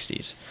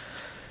 1960s.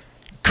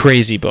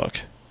 Crazy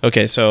book.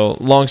 Okay, so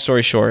long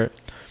story short,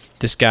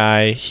 this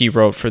guy, he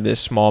wrote for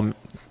this small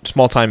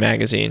time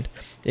magazine,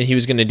 and he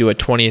was going to do a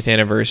 20th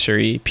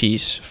anniversary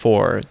piece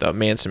for the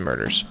Manson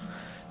murders.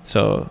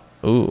 So,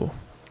 ooh.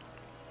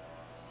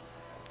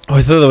 Oh,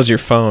 I thought that was your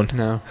phone.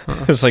 No.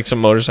 It was like some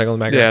motorcycle in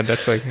the background. Yeah,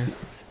 that's like...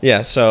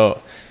 Yeah,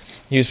 so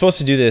he was supposed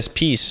to do this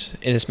piece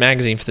in this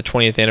magazine for the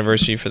 20th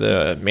anniversary for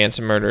the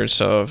Manson murders.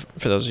 So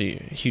for those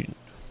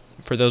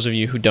of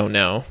you who don't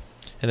know,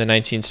 in the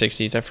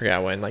 1960s, I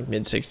forgot when, like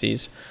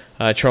mid-60s,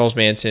 Charles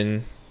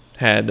Manson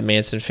had the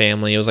Manson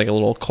family. It was like a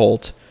little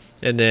cult.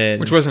 And then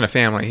Which wasn't a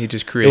family. He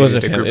just created it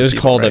wasn't a group family. of It was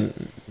people, called right?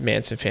 the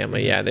Manson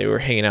family. Yeah, they were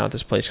hanging out at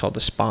this place called the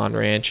Spawn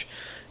Ranch.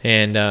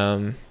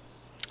 And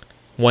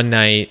one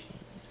night,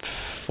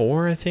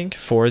 four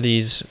of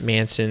these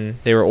Manson,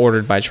 they were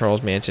ordered by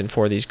Charles Manson,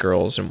 4 of these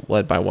girls, and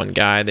led by one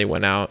guy. They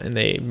went out and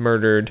they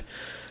murdered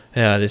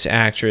this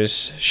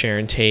actress,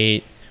 Sharon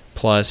Tate,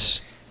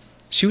 plus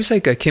She was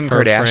like a Kim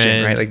her Kardashian,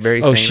 friend. right? Like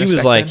very Oh, famous she was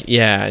back like, then?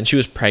 yeah, and she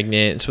was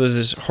pregnant. So it was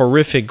this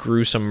horrific,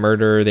 gruesome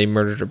murder. They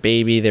murdered her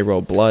baby. They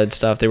wrote blood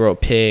stuff. They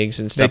wrote pigs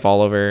and stuff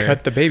all over.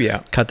 Cut the baby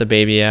out. Cut the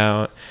baby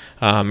out.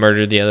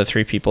 Murdered the other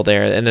 3 people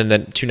there, and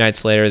then 2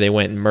 nights later they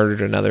went and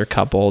murdered another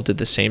couple. Did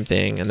the same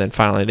thing, and then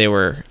finally they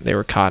were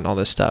caught and all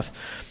this stuff.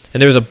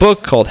 And there was a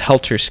book called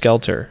Helter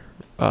Skelter,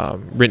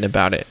 written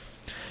about it,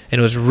 and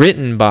it was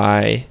written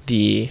by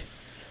the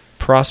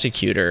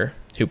prosecutor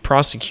who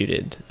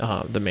prosecuted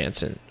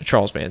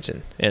Charles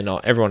Manson, and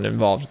everyone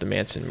involved with the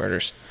Manson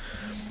murders.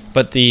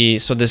 But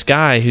so this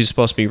guy who's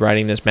supposed to be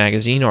writing this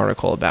magazine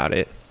article about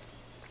it,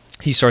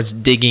 he starts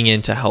digging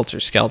into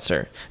Helter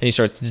Skelter, and he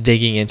starts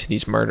digging into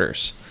these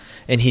murders,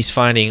 and he's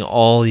finding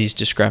all these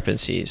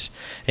discrepancies,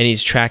 and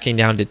he's tracking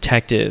down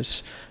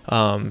detectives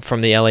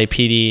from the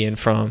LAPD and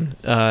from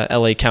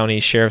LA County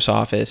Sheriff's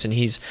Office, and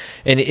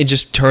it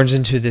just turns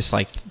into this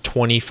like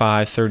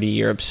 25,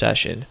 30-year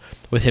obsession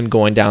with him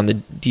going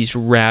down these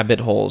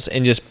rabbit holes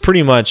and just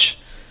pretty much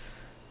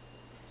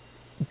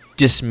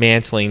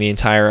dismantling the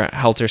entire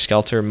Helter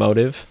Skelter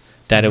motive.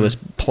 That it was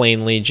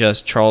plainly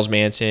just Charles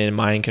Manson,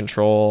 mind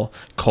control,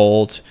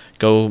 cult,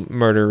 go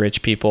murder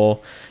rich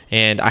people.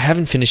 And I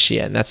haven't finished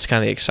yet, and that's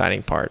kind of the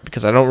exciting part,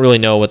 because I don't really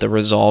know what the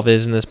resolve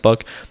is in this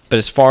book. But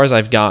as far as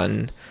I've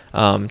gotten,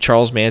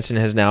 Charles Manson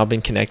has now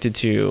been connected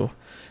to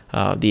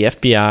the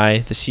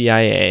FBI, the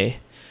CIA,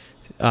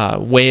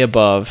 way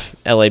above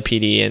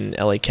LAPD and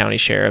LA County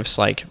sheriffs.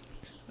 Like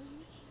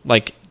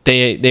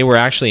they were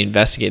actually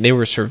investigating. They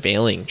were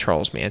surveilling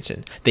Charles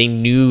Manson. They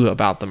knew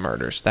about the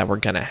murders that were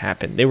gonna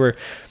happen.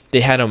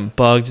 They had him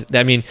bugged.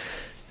 I mean,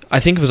 I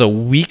think it was a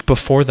week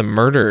before the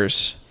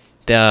murders.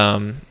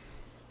 The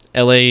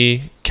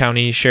LA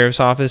County Sheriff's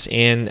Office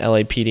and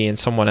LAPD and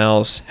someone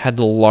else had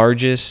the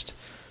largest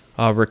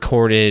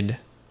recorded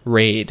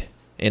raid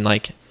in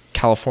like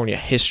California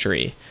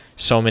history.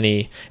 So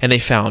many, and they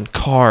found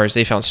cars,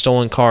 they found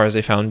stolen cars,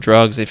 they found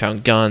drugs, they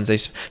found guns,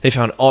 they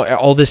found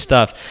all this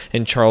stuff.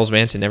 And Charles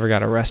Manson never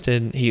got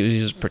arrested.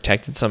 He was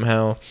protected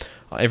somehow.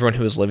 Everyone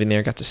who was living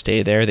there got to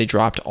stay there. They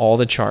dropped all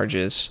the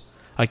charges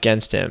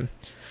against him.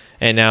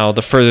 And now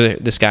the further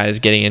this guy is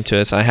getting into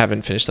this, I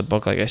haven't finished the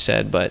book like I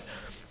said, but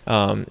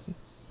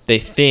they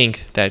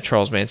think that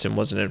Charles Manson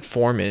was an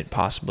informant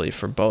possibly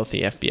for both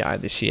the FBI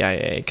and the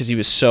CIA, because he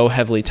was so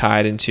heavily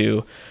tied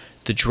into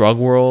the drug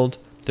world,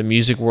 the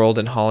music world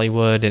in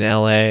Hollywood and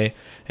LA,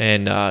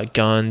 and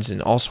guns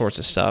and all sorts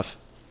of stuff.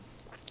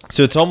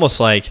 So it's almost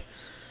like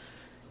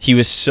he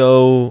was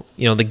so,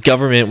 the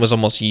government was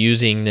almost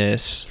using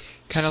this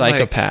kinda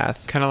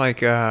psychopath. Kind of like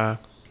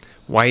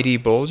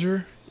Whitey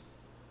Bulger.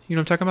 You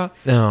know what I'm talking about?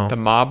 No. The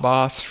mob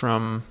boss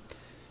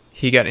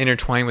he got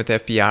intertwined with the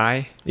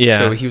FBI. Yeah.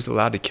 So he was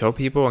allowed to kill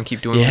people and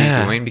keep doing what he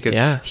was doing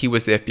because he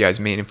was the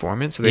FBI's main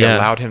informant. So they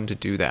allowed him to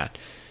do that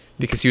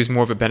because he was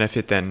more of a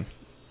benefit than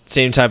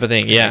same type of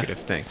thing, negative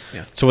thing.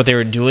 Yeah. So what they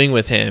were doing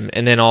with him,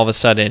 and then all of a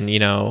sudden,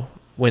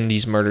 when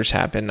these murders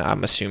happened,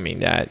 I'm assuming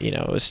that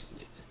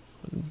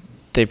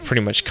they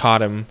pretty much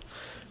caught him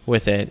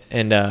with it,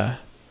 and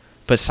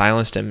but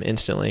silenced him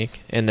instantly,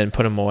 and then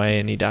put him away,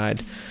 and he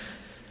died.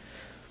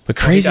 But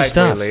crazy he died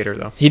stuff. Way later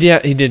though. He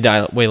did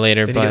die way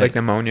later. Did but he get like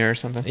pneumonia or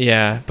something?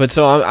 Yeah, but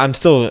so I'm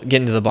still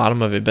getting to the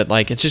bottom of it. But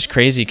like, it's just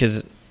crazy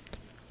because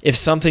if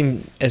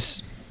something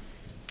as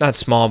not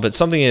small, but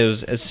something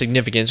is as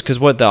significant, because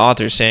what the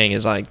author's saying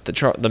is like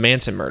the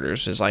Manson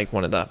murders is like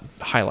one of the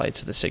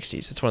highlights of the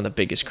 60s. It's one of the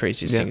biggest,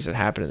 craziest things that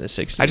happened in the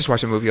 60s. I just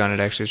watched a movie on it,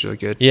 actually. It's really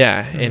good.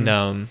 Yeah,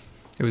 and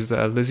it was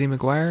Lizzie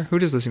McGuire. Who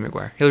does Lizzie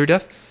McGuire? Hilary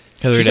Duff?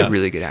 She's a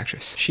really good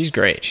actress. She's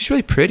great. She's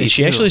really pretty. And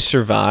she actually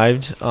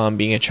survived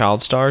being a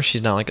child star.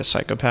 She's not like a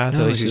psychopath.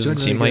 No, at least it doesn't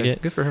seem like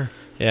it. Good for her.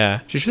 Yeah.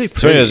 She's really pretty,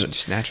 so anyways,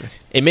 just naturally.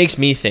 It makes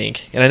me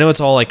think, and I know it's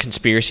all like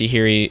conspiracy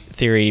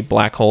theory,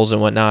 black holes and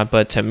whatnot,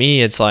 but to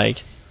me it's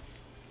like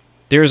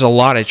there's a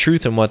lot of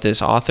truth in what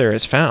this author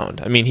has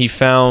found. I mean, he's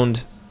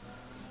found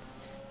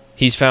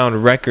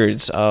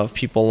records of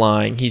people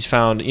lying. He's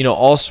found,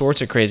 all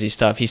sorts of crazy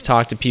stuff. He's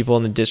talked to people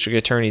in the district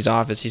attorney's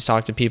office. He's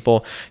talked to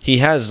people. He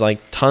has like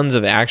tons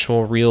of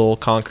actual, real,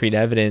 concrete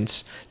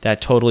evidence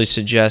that totally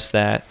suggests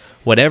that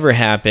whatever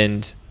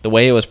happened, the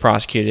way it was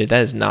prosecuted,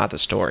 that is not the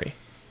story,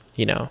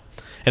 And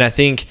I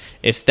think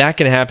if that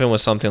can happen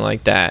with something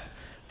like that,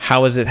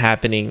 how is it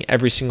happening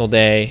every single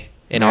day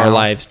in our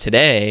lives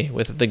today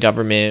with the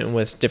government and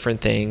with different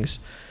things?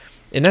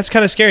 And that's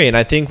kind of scary. And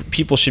I think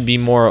people should be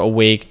more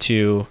awake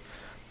to,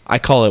 I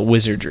call it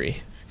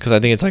wizardry, because I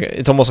think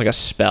it's almost like a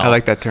spell. I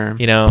like that term.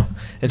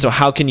 And so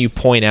how can you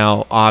point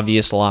out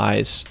obvious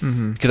lies?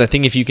 Mm-hmm. Because I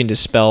think if you can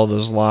dispel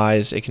those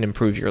lies, it can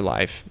improve your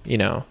life,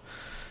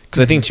 Because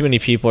I think too many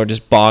people are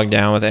just bogged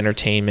down with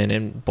entertainment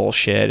and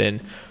bullshit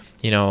and,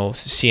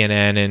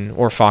 CNN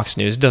or Fox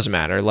News. It doesn't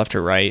matter, left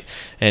or right.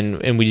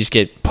 And we just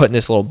get put in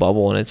this little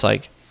bubble, and it's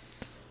like,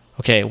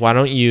 okay, why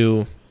don't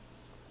you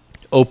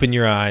open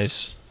your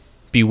eyes,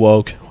 be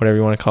woke, whatever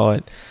you want to call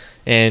it,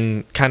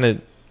 and kind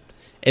of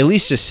at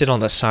least just sit on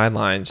the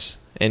sidelines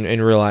and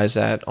realize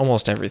that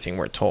almost everything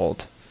we're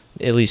told,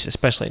 at least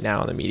especially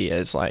now in the media,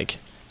 is like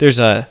there's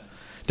a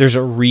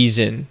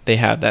reason they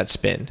have that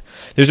spin.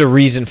 There's a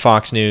reason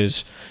Fox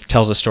News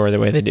tells a story the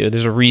way they do.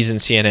 There's a reason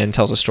CNN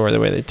tells a story the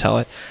way they tell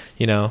it,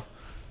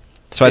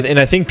 So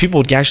I think people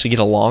would actually get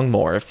along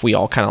more if we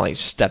all kind of like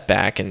step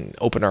back and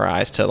open our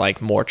eyes to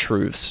like more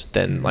truths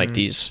than like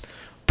these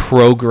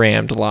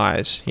programmed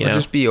lies, Or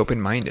just be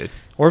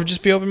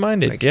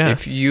open-minded. Like, yeah.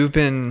 If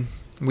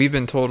we've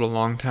been told a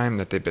long time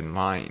that they've been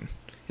lying,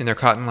 and they're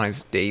caught in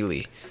lies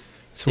daily.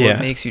 So what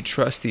makes you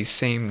trust these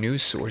same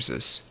news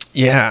sources?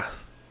 Yeah.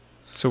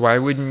 So why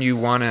wouldn't you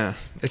want to?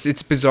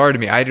 It's bizarre to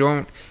me.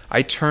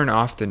 I turn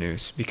off the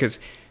news because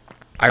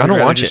I would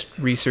rather just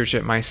research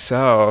it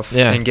myself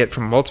and get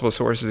from multiple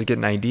sources to get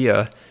an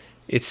idea.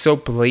 It's so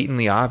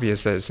blatantly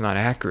obvious that it's not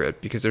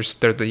accurate because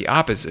they're the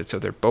opposite, so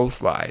they're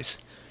both lies.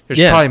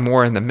 There's probably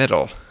more in the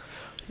middle,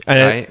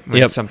 right?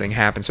 When something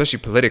happens, especially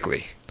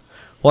politically.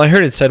 Well, I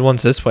heard it said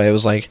once this way. It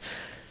was like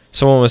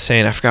someone was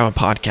saying, I forgot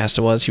what podcast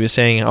it was. He was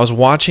saying, I was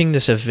watching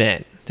this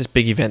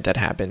big event that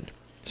happened.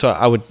 So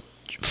I would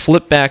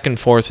flip back and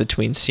forth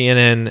between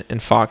CNN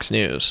and Fox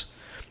News.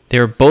 They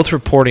were both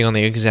reporting on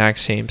the exact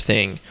same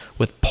thing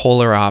with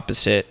polar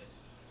opposite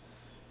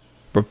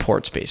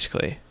reports,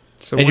 basically.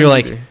 So and you're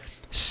like,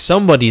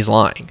 somebody's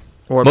lying.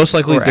 Or most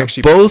likely, they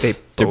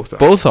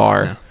both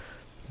are. Yeah.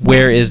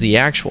 Where is the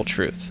actual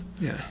truth?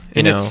 Yeah,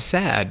 and it's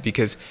sad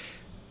because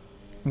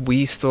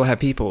we still have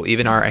people,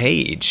 even our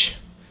age,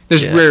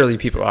 There's Yeah. rarely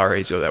people our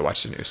age though that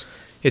watch the news.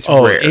 It's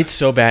Oh, rare. it's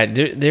so bad.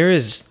 There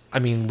is, I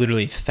mean,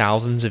 literally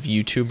thousands of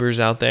YouTubers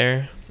out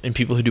there and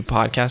people who do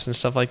podcasts and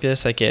stuff like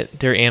this. Like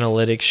their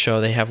analytics show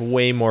they have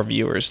way more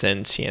viewers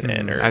than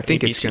CNN or I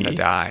think ABC. it's gonna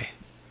die.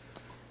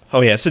 Oh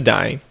yeah, it's a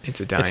dying.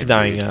 It's a dying. It's a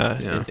dying breed,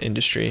 yeah.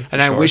 industry.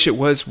 And for I sure. wish it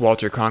was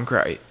Walter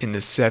Cronkite in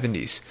the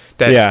 70s.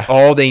 That Yeah.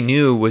 all they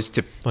knew was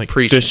to like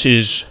preach. this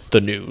is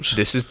the news.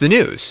 This is the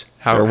news.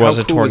 How There was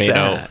how a cool is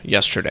tornado that?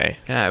 yesterday.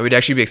 Yeah, it would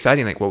actually be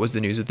exciting. Like, what was the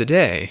news of the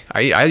day?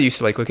 I used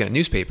to like looking at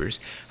newspapers.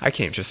 I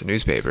can't trust a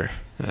newspaper.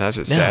 That's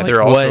what's Yeah, sad. like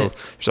There also what-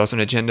 there's also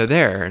an agenda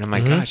there, and I'm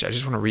like, gosh, I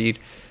just want to read.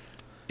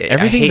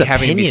 Everything's I hate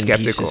having to be opinion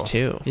skeptical pieces,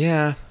 too.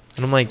 Yeah,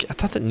 And I'm like, I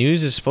thought the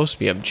news is supposed to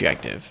be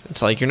objective.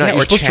 It's like you're not. Yeah, You're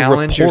or supposed to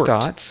challenge report. your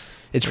thoughts.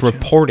 It's Or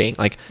reporting.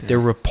 Like they're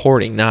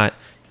reporting, not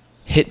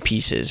hit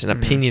pieces and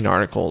opinion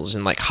articles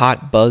and like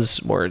hot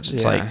buzzwords.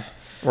 It's like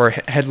or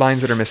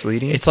headlines that are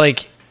misleading. it's like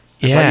Like,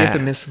 why do you yeah. have to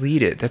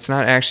mislead it? That's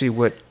not actually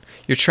what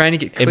you're trying to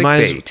get. It might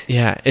as, Clickbait.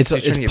 yeah. It's You're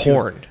trying to get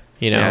porn.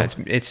 You know. Yeah,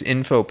 it's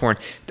info porn.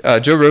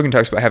 Joe Rogan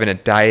talks about having a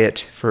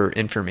diet for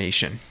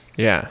information.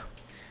 Yeah.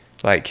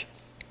 Like,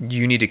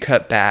 you need to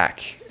cut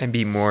back and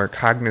be more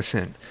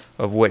cognizant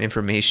of what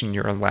information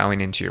you're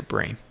allowing into your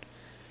brain.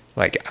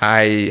 Like,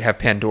 I have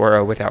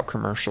Pandora without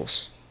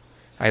commercials.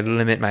 I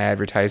limit my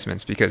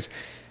advertisements because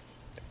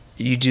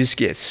you just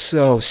get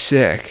so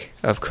sick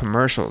of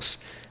commercials.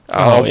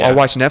 I'll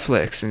watch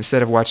Netflix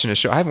instead of watching a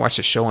show. I haven't watched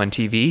a show on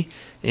TV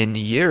in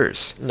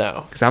years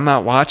No. because I'm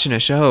not watching a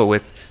show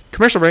with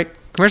commercial break,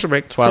 commercial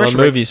break, That's why I love commercial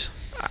break. movies.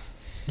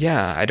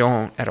 Yeah, I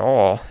don't at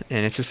all.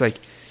 And it's just like,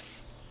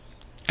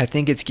 I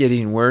think it's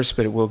getting worse,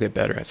 but it will get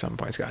better at some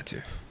point. It's got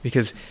to.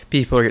 Because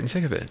people are getting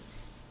sick of it.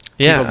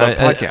 Yeah. People love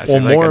podcasts. Well,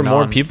 They like more a and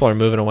more non- people are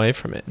moving away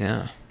from it.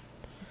 Yeah.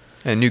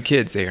 And new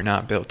kids, they are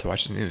not built to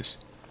watch the news.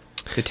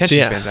 The attention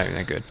yeah. span's not even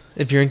that good.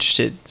 If you're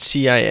interested,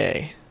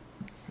 CIA,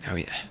 Oh,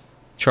 yeah.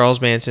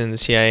 Charles Manson, the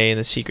CIA, and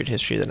the secret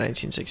history of the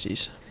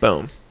 1960s.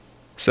 Boom.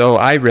 So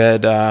I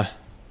read a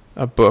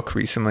book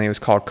recently. It was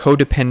called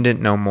Codependent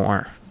No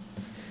More.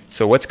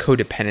 So what's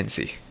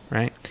codependency,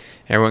 right?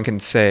 Everyone can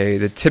say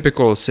the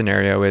typical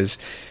scenario is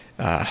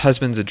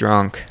husband's a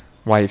drunk,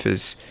 wife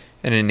is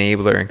an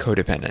enabler and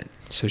codependent.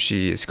 So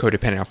she is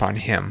codependent upon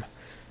him.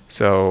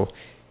 So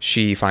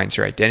she finds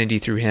her identity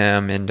through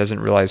him and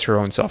doesn't realize her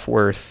own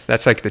self-worth.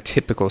 That's like the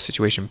typical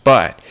situation.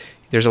 But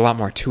there's a lot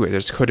more to it.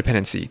 There's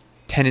codependency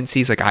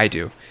tendencies like I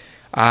do.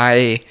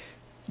 I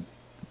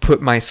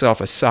put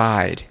myself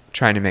aside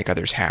trying to make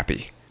others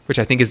happy, which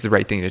I think is the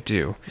right thing to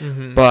do.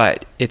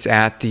 But it's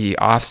at the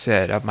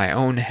offset of my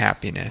own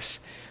happiness.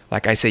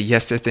 Like I say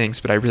yes to things,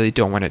 but I really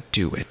don't want to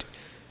do it,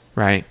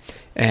 right?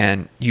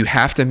 And you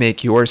have to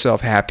make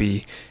yourself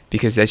happy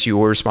because that's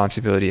your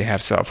responsibility to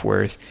have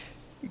self-worth,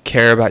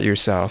 care about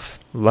yourself,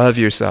 love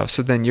yourself,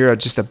 so then you're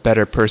just a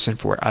better person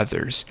for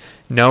others.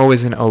 No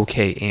is an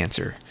okay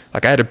answer.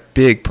 Like I had a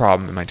big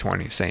problem in my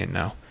 20s saying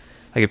no.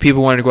 Like if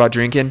people wanted to go out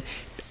drinking,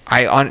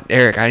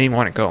 Eric, I didn't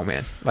want to go,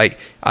 man. Like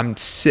I'm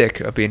sick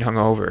of being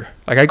hungover.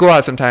 Like I go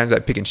out sometimes, I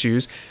pick and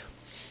choose,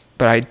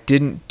 but I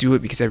didn't do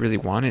it because I really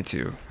wanted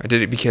to. I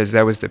did it because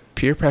that was the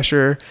peer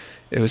pressure.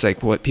 It was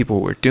like what people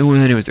were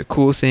doing. It was the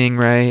cool thing,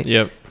 right?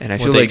 Yep. And I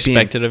What feel they like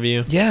expected of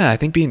you. Yeah, I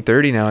think being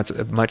 30 now, it's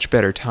a much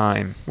better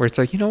time where it's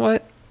like, you know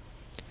what?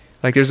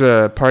 Like there's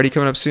a party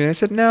coming up soon. I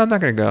said, no, I'm not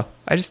going to go.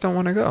 I just don't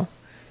want to go.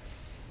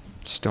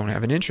 Just don't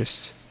have an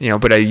interest.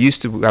 But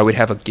I would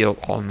have a guilt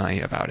all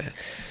night about it.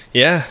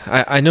 Yeah,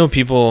 I know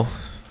people,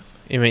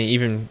 I mean,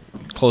 even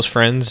close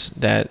friends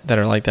that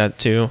are like that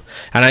too.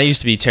 And I used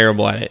to be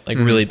terrible at it, like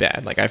really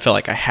bad. Like I felt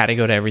like I had to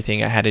go to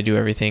everything. I had to do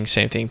everything.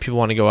 Same thing. People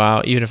want to go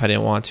out. Even if I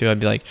didn't want to, I'd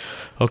be like,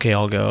 okay,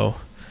 I'll go.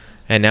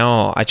 And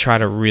now I try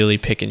to really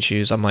pick and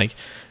choose. I'm like,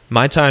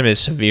 my time is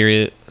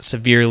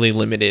severely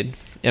limited.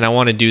 And I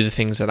want to do the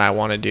things that I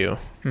want to do.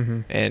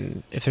 Mm-hmm.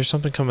 And if there's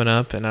something coming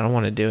up and I don't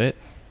want to do it,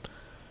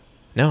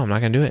 no, I'm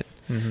not going to do it.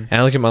 Mm-hmm. And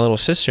I look at my little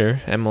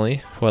sister,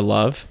 Emily, who I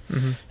love.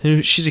 Mm-hmm.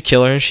 Who she's a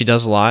killer and she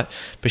does a lot,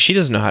 but she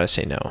doesn't know how to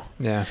say no.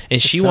 Yeah. And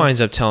she It's not-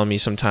 winds up telling me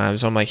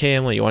sometimes, I'm like, hey,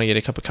 Emily, you want to get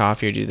a cup of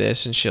coffee or do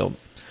this? And she'll,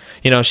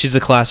 she's the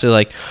classic,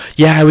 like,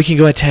 yeah, we can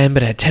go at 10,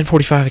 but at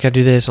 10:45, I got to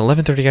do this.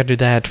 11:30, I got to do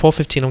that.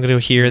 12:15, I'm going to go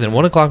here. Then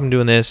 1 o'clock, I'm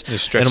doing this. You're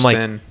stretched and I'm like,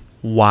 thin.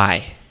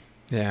 why?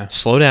 Yeah.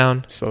 Slow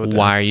down. Slow down.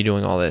 Why are you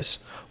doing all this?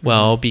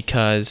 Well,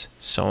 because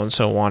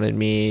so-and-so wanted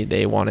me.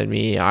 They wanted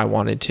me. I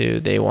wanted to.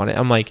 They wanted.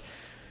 I'm like,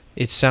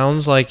 it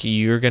sounds like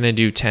you're going to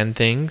do 10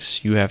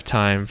 things. You have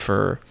time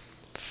for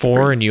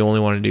 4 and you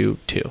only want to do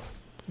 2.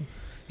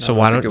 So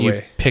why that's a don't good you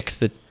way. pick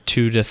the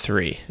 2 to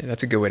 3? Yeah,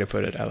 that's a good way to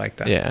put it. I like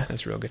that. Yeah.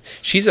 That's real good.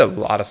 She's a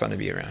lot of fun to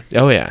be around.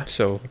 Oh, yeah.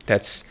 So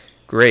that's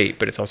great,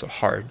 but it's also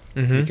hard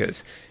Mhm.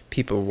 because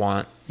people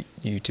want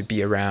you to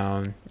be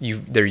around.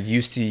 They're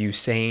used to you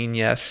saying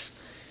yes.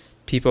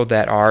 People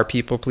that are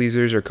people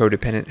pleasers or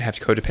codependent have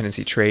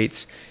codependency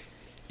traits.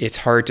 It's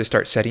hard to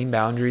start setting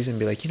boundaries and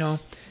be like,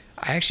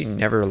 I actually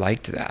never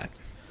liked that.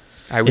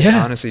 I was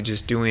Yeah. honestly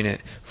just doing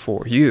it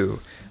for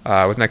you.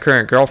 With my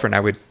current girlfriend, I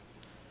would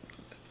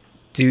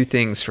do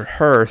things for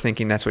her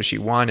thinking that's what she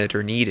wanted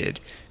or needed,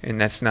 and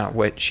that's not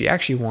what she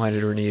actually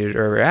wanted or needed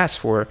or asked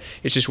for.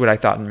 It's just what I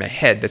thought in my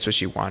head that's what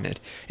she wanted,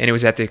 and it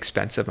was at the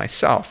expense of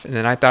myself. And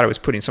then I thought I was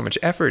putting so much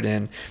effort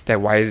in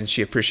that why isn't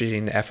she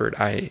appreciating the effort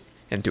I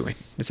am doing?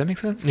 Does that make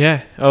sense?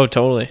 Yeah. Oh,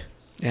 totally.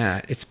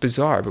 Yeah, it's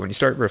bizarre, but when you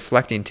start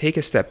reflecting, take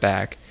a step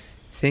back,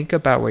 think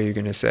about what you're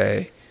going to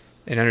say,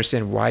 and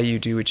understand why you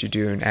do what you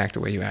do and act the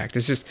way you act.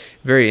 It's just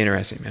very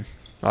interesting, man.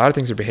 A lot of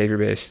things are behavior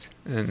based,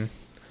 and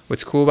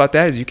what's cool about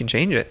that is you can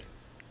change it.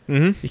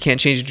 Mm-hmm. You can't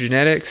change your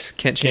genetics,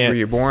 can't change where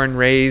you're born,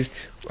 raised,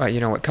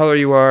 what color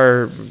you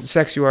are,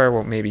 sex you are.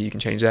 Well, maybe you can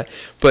change that,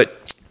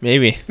 but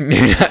maybe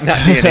not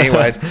DNA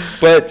wise.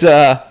 But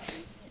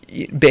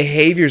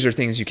behaviors are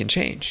things you can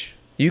change.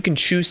 You can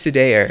choose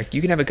today, Eric.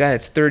 You can have a guy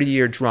that's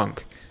 30-year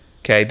drunk,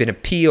 okay, been a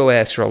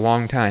POS for a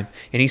long time,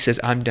 and he says,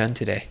 "I'm done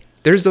today."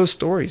 There's those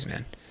stories,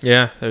 man.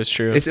 Yeah, that was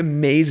true. It's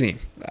amazing.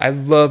 I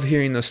love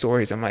hearing those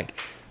stories. I'm like,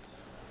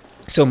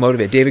 so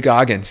motivated. David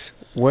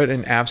Goggins, what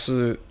an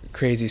absolute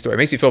crazy story. It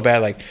makes me feel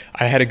bad. Like,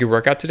 I had a good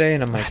workout today,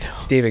 and I'm like,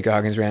 David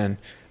Goggins ran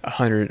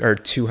 100 or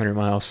 200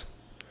 miles,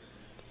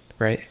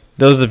 right?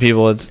 Those are the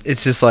people.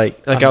 It's just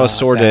like I was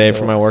sore today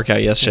for my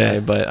workout yesterday, Yeah.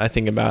 but I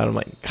think about it, I'm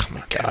like, oh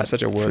my God, I'm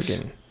such a wuss,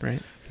 freaking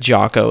right?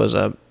 Jocko was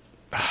up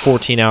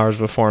 14 hours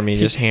before me,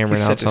 just hammering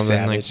He's out such a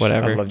something like savage.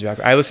 whatever. I love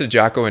Jocko. I listened to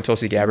Jocko and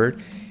Tulsi Gabbard,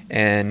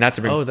 and not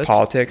to bring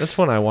politics. That's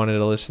one I wanted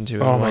to listen to.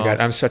 Oh as my well. God,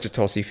 I'm such a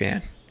Tulsi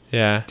fan.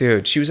 Yeah.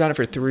 Dude, she was on it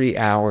for 3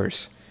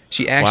 hours.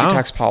 She actually Wow.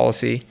 talks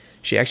policy.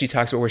 She actually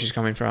talks about where she's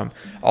coming from.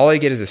 All I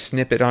get is a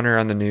snippet on her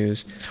on the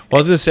news. Well, I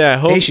was gonna say, I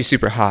hope. Hey, she's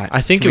super hot.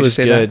 I think Can it we was just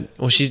say good. that?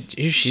 Well,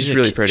 she's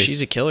really pretty.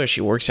 She's a killer. She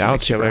works a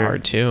out super killer.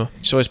 hard too.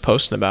 She's always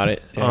posting about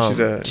it. Yeah,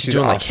 she's she's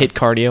doing like awesome. HIIT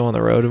cardio on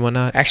the road and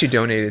whatnot. I actually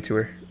donated to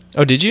her.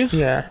 Oh, did you?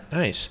 Yeah.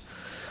 Nice.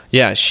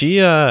 Yeah, she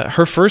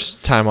her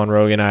first time on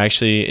Rogan, I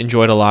actually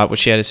enjoyed a lot what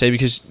she had to say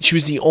because she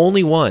was the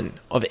only one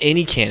of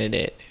any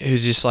candidate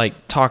who's just like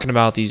talking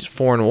about these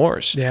foreign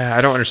wars. Yeah,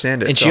 I don't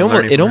understand it. And so she I'm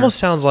learning it from her. almost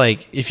sounds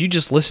like if you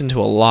just listen to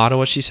a lot of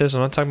what she says,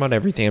 I'm not talking about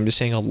everything, I'm just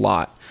saying a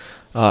lot.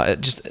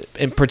 Just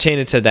in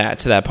pertaining to that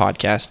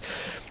podcast,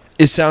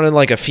 it sounded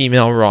like a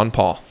female Ron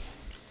Paul.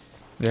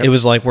 Yep. It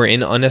was like we're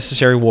in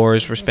unnecessary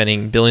wars. We're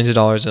spending billions of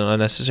dollars in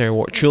unnecessary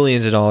war,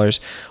 trillions of dollars,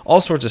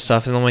 all sorts of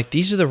stuff. And I'm like,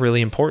 these are the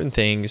really important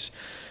things.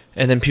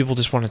 And then people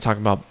just want to talk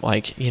about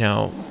like,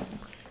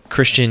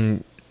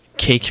 Christian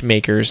cake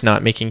makers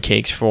not making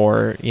cakes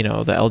for, the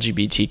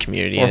LGBT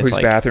community. Or and it's whose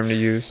like, bathroom to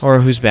use. or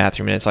whose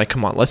bathroom. And it's like,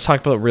 come on, let's talk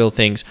about real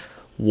things.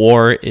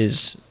 War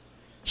is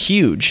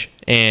huge.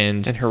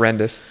 And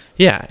horrendous.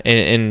 yeah,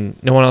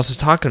 and no one else is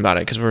talking about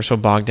it because we're so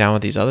bogged down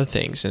with these other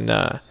things. And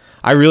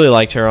I really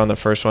liked her on the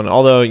first one,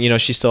 although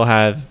she still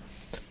have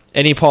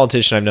any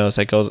politician I've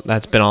noticed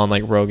that's been on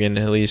like Rogan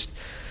at least.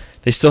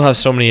 They still have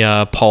so many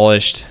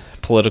polished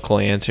political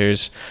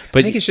answers, but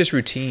I think it's just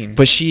routine.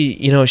 But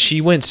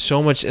she went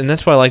so much, and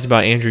that's what I liked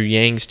about Andrew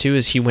Yang's too,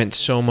 is he went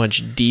so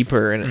much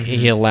deeper and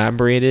he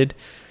elaborated.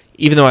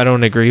 Even though I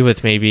don't agree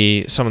with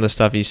maybe some of the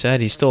stuff he said,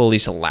 he still at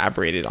least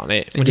elaborated on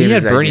it. When he gave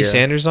had his Bernie idea.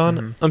 Sanders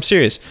on, I'm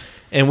serious.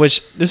 And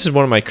this is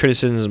one of my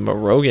criticisms of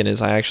Rogan is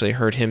I actually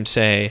heard him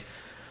say,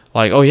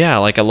 like, oh yeah,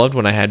 like I loved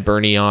when I had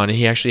Bernie on and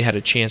he actually had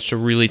a chance to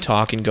really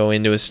talk and go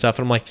into his stuff.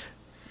 And I'm like,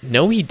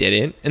 no, he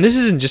didn't. And this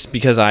isn't just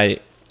because I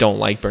don't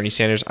like Bernie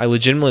Sanders. I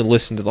legitimately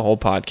listened to the whole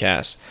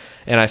podcast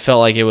and I felt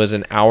like it was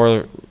an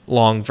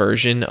hour-long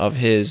version of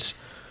his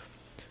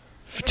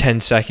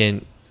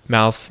 10-second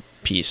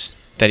mouthpiece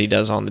that he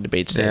does on the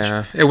debate stage.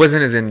 Yeah, it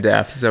wasn't as in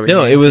depth.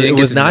 No, it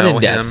was not in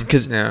depth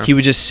because he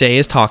would just say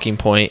his talking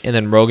point, and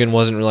then Rogan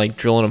wasn't really like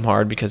drilling him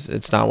hard because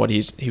it's not what he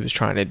was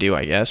trying to do,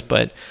 I guess.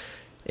 But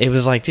it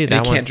was like, dude, They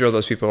that can't one, drill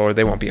those people, or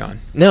they won't be on.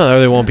 no, or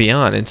they won't be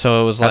on. And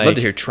so it was like, I'd love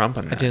to hear Trump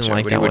on that. I didn't show,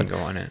 like but that he wouldn't one.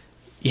 go on it.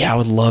 Yeah, I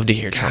would love to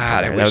hear Trump. God,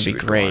 On there. I That wish would he be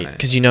would go great on it.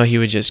 because he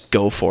would just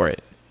go for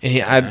it.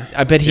 And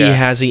I bet he Yeah.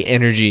 has the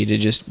energy to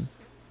just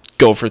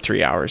go for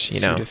 3 hours.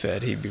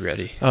 Sudafed, he'd be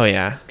ready. Oh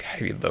yeah. God,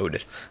 he'd be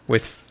loaded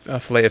with a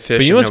fillet of fish.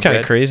 But you know and what's no kind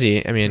of bread.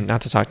 crazy? I mean, not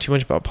to talk too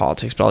much about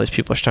politics, but all these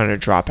people are starting to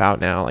drop out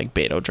now. Like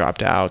Beto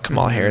dropped out,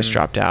 Kamala Harris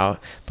dropped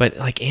out, but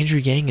like Andrew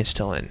Yang is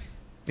still in.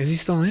 Is he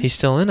still in? He's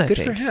still in, I Good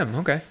think. for him.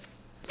 Okay.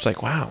 It's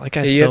like, wow, that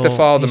Yeah, guy's you have to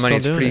follow the he's money. still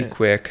It's doing pretty it.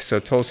 quick. So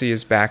Tulsi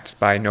is backed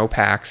by no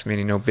PACs,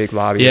 meaning no big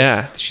lobbyists.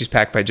 Yeah. She's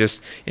backed by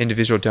just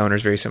individual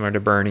donors, very similar to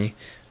Bernie.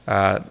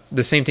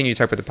 The same thing you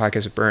talked about the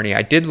podcast with Bernie.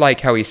 I did like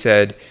how he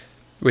said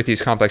with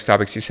these complex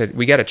topics, he said,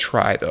 we got to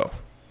try though.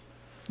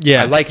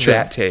 Yeah, I like true.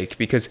 that take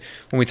because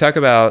when we talk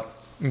about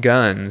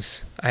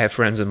guns, I have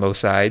friends on both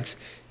sides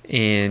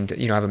and,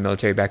 I have a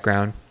military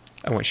background.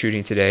 I went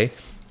shooting today,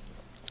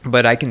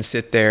 but I can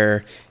sit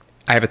there.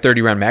 I have a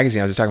 30 round magazine.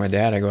 I was just talking to my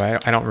dad. I go,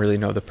 I don't really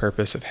know the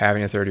purpose of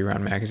having a 30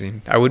 round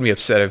magazine. I wouldn't be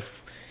upset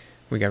if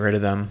we got rid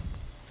of them.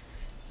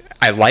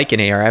 I like an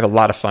AR. I have a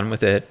lot of fun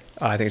with it.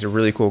 I think it's a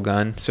really cool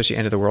gun, especially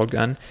end of the world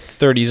gun.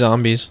 30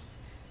 zombies,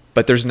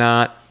 But there's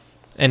not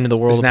end of the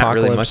world there's not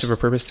apocalypse. really much of a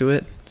purpose to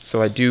it.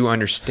 So I do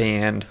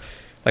understand,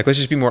 like, let's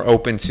just be more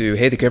open to,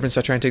 hey, the government's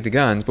not trying to take the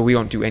guns, but we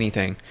won't do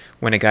anything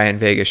when a guy in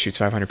Vegas shoots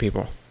 500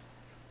 people.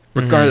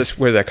 regardless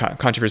whether that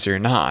controversy or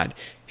not,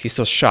 he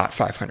still shot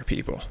 500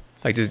 people.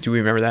 Like, do we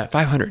remember that?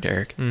 500,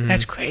 Derek.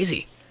 That's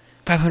crazy.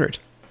 500.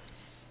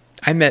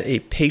 I met a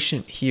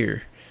patient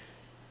here,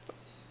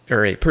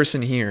 or a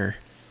person here,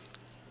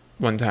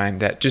 one time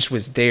that just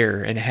was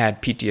there and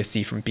had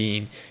PTSD from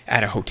being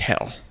at a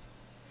hotel.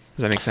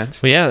 Does that make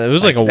sense? Well, yeah, it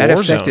was like a war that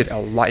zone. affected a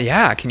lot.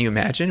 Yeah, can you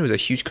imagine? It was a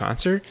huge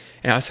concert,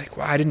 and I was like,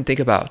 wow, I didn't think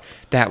about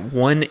that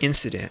one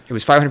incident. It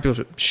was 500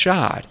 people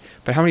shot,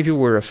 but how many people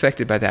were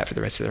affected by that for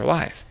the rest of their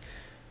life?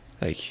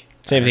 Like,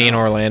 Same thing in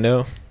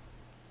Orlando.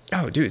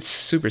 Oh, dude, it's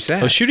super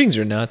sad. Those shootings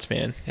are nuts,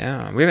 man.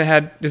 Yeah, we haven't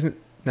had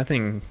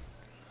nothing.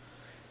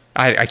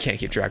 I can't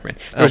keep track, man.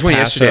 There El was one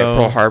yesterday at Paso.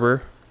 Pearl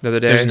Harbor the other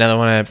day. There's another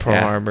one at Pearl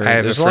Yeah, Harbor. I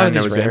have There's a a lot of friend that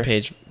these was there.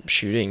 rampage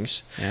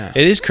shootings. Yeah,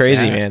 It is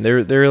crazy, sad.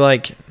 man. They're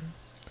like,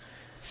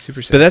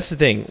 Super sad. but that's the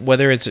thing.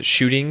 Whether it's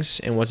shootings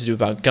and what to do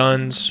about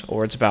guns,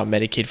 or it's about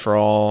Medicaid for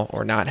all,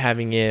 or not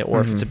having it,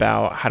 or if it's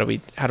about how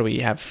do we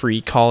have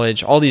free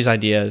college, all these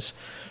ideas.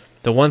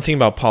 The one thing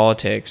about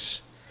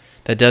politics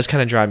that does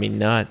kind of drive me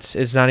nuts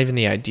is not even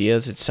the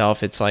ideas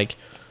itself. It's like,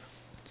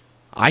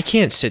 I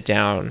can't sit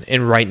down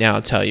and right now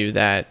tell you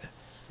that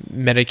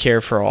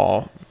Medicare for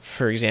all,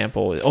 for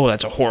example, oh,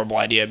 that's a horrible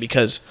idea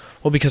because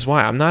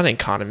why? I'm not an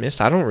economist.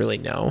 I don't really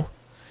know.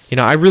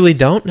 I really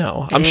don't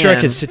know. I'm sure I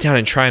could And- sit down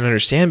and try and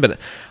understand, but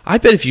I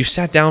bet if you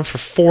sat down for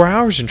 4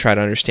 hours and tried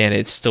to understand it,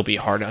 it'd still be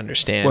hard to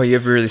understand. Well, you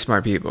have really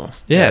smart people.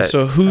 Yeah, that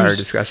so who's are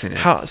discussing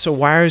it? So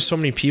why are so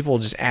many people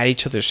just at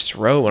each other's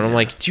throat? And I'm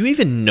like, do you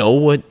even know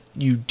what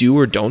you do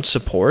or don't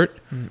support,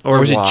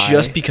 Or is why? it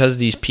just because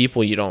these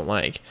people you don't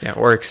like? Yeah,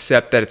 or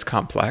accept that it's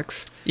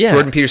complex. Yeah,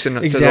 Jordan Peterson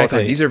says all the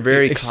time, these are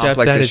very Accept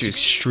complex that issues. It's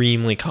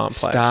extremely complex.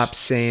 Stop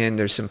saying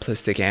there's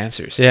simplistic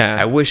answers. Yeah.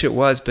 I wish it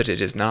was, but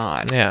it is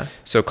not. Yeah.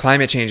 So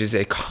climate change is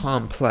a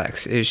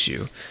complex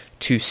issue.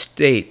 To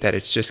state that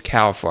it's just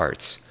cow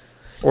farts,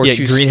 or Yeah,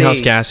 to greenhouse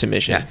state- gas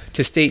emission. Yeah,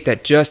 to state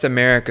that just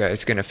America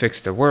is going to fix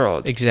the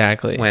world.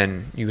 Exactly.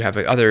 When you have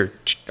other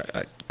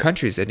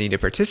countries that need to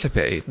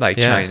participate, like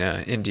Yeah.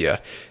 China,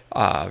 India,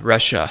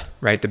 Russia,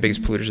 right? The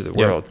biggest polluters of the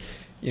world.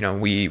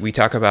 We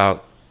talk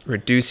about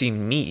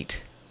reducing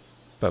meat,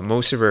 but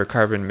most of our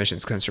carbon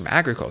emissions comes from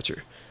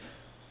agriculture.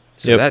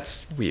 So Yep.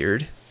 that's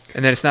weird.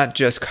 And then it's not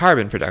just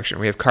carbon production.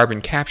 We have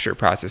carbon capture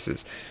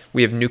processes.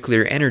 We have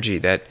nuclear energy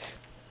that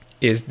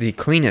is the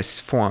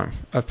cleanest form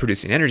of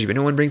producing energy, but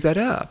no one brings that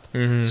up.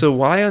 Mm-hmm. So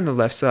why on the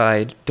left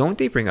side don't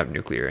they bring up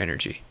nuclear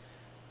energy?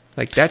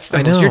 Like that's the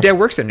I most. know. Your dad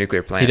works at a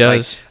nuclear plant. He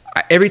does.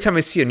 Like, every time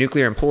I see a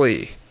nuclear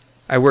employee,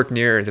 I work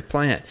near the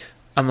plant.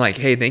 I'm like,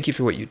 hey, thank you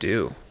for what you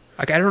do.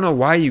 Like I don't know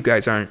why you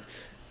guys aren't.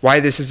 Why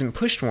this isn't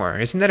pushed more?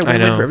 Isn't that a I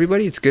win-win know. for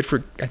everybody? It's good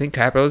for I think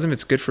capitalism.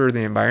 It's good for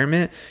the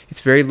environment.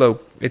 It's very low.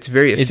 It's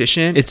very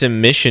efficient. Its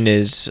emission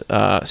is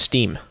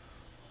steam.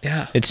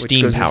 yeah, it's which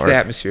steam goes into power. the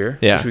atmosphere,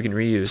 Yeah. which we can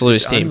reuse. It's literally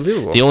It's steam.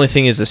 unbelievable. The only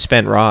thing is the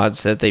spent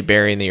rods that they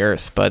bury in the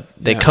earth, but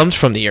it Yeah. comes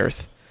from the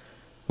earth.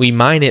 We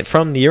mine it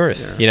from the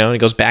earth, Yeah. and it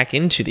goes back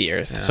into the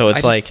earth. Yeah. So it's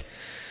I just- like,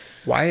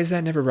 Why is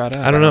that never brought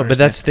up? I don't know, but understand.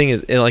 that's the thing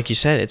is, like you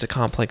said, it's a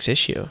complex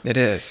issue. It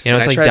is. It's And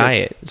I like try to-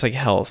 diet. It's like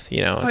health. It's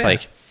yeah. like, There's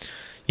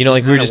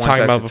like we were not a just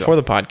talking about before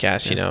the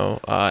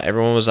one-size-fits-all. podcast.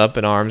 Everyone was up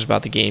in arms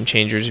about the Game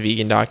Changers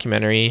vegan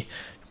documentary.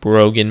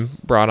 Rogan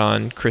brought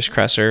on Chris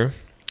Kresser,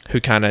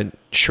 who kind of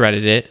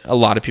shredded it. A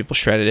lot of people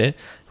shredded it.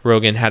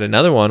 Rogan had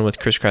another one with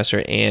Chris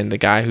Kresser and the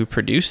guy who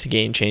produced the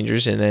Game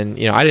Changers. And then,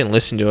 I didn't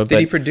listen to it, Did but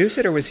he produce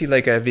it or was he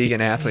like a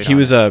vegan athlete? he on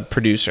was it? a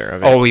producer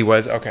of it. Oh, he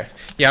was. Okay.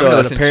 Yeah, I'm so gonna and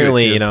listen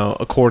apparently, to it too.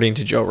 according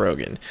to Joe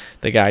Rogan,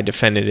 the guy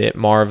defended it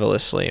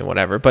marvelously and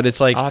whatever. But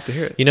it's like, I'll have to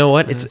hear it. you know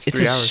what? Yeah, It's it's a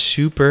 3 hours.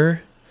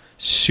 super,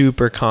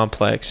 super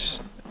complex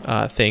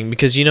thing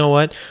because you know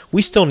what?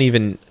 We still don't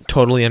even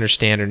totally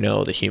understand or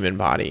know the human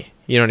body.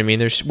 You know what I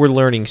mean? We're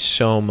learning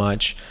so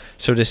much.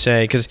 So to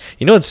say, because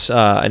it's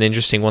an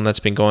interesting one that's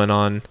been going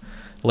on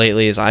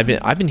lately is I've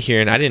been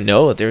hearing. I didn't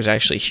know that there was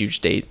actually huge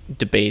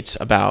debates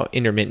about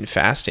intermittent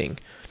fasting,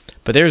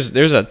 but there's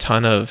a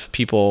ton of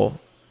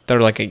people that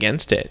are like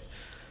against it.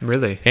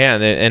 Really? Yeah,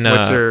 and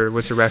What's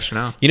her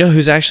rationale? you know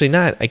who's actually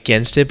not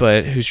against it,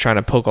 but who's trying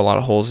to poke a lot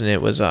of holes in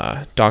it was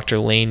Dr.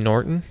 Lane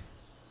Norton.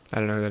 I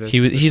don't know who that is.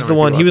 He's the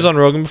one. He was on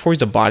Rogan before.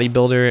 He's a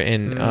bodybuilder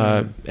and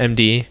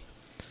MD.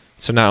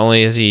 So not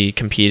only has he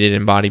competed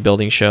in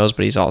bodybuilding shows,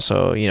 but he's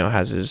also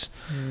has his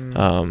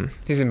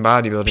He's in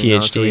bodybuilding now,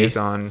 so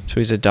PhD. So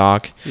he's a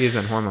doc. he is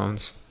on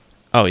hormones.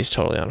 Oh, he's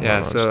totally on Yeah,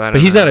 hormones. so I don't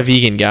but he's know. not a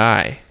vegan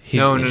guy.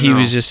 No, he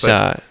was just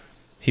but-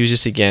 he was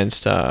just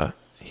against. It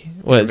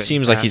Intermittent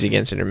seems like he's fasting.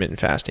 against intermittent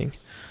fasting.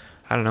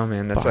 I don't know,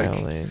 man. That's like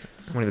Lane.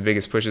 one of the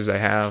biggest pushes I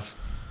have.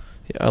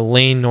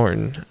 Lane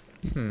Norton.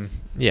 Hmm.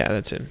 Yeah,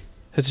 that's him.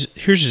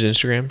 Here's his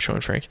Instagram,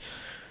 Sean Frank.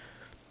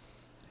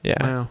 Yeah,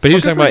 Wow. but he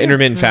was Okay, talking about yeah,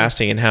 intermittent yeah.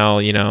 fasting and how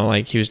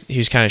like he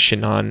was kind of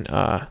shitting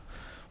on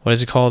what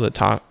is it called,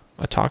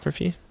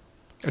 autophagy?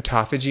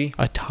 Autophagy.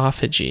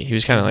 Autophagy. He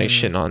was kind of like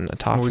shitting on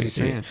autophagy. What was he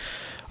saying?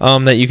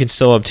 that you can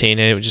still obtain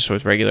it just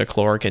with regular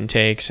caloric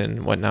intakes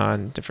and whatnot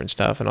and different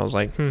stuff. And I was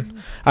like, I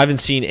haven't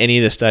seen any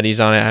of the studies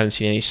on it. I haven't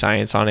seen any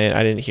science on it.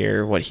 I didn't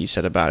hear what he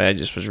said about it. I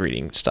just was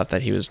reading stuff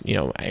that he was,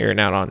 airing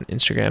out on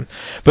Instagram.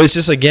 But it's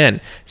just, again,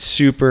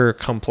 super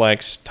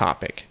complex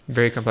topic.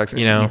 Very complex.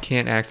 And you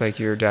can't act like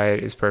your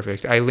diet is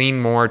perfect. I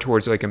lean more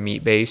towards like a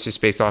meat base,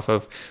 just based off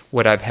of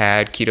what I've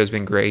had. Keto's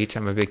been great.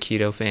 I'm a big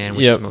keto fan,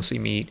 which is mostly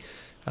meat.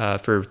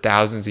 For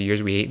thousands of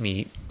years, we ate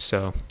meat.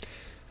 So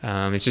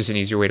it's just an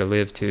easier way to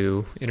live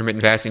too.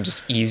 Intermittent fasting,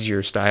 just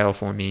easier style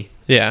for me.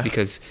 Yeah.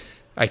 Because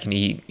I can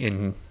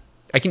even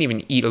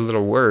eat a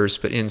little worse,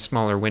 but in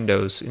smaller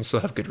windows and still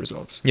have good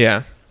results.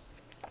 Yeah.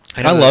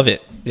 I love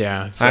it.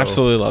 Yeah. I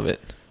absolutely love it.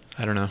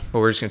 I don't know, but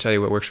we're just going to tell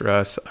you what works for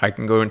us. I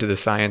can go into the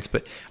science,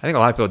 but I think a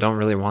lot of people don't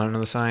really want to know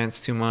the science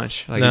too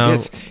much. Like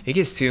it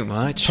gets too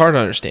much. It's hard to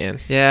understand.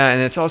 Yeah,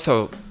 and it's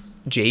also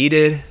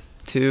jaded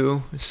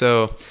too.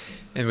 So,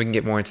 and we can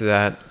get more into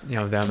that,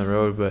 down the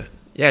road, but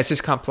yeah, it's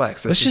just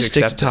complex. Let's just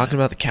stick to talking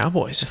about the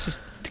Cowboys.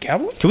 The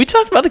Cowboys? Can we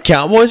talk about the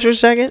Cowboys for a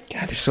second?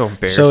 God, they're so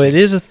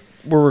embarrassing. So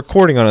we're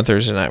recording on a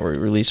Thursday night. We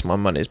release them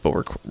on Mondays, but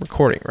we're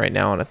recording right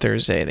now on a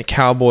Thursday. The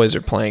Cowboys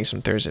are playing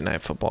some Thursday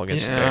night football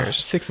against the Bears.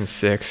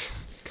 6-6.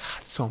 God,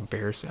 it's so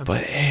embarrassing.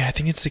 But hey, I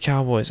think it's the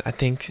Cowboys. You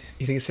think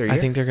it's their year? I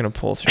think they're gonna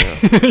pull through.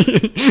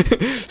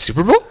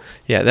 Super Bowl?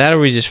 Yeah, that or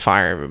we just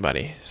fire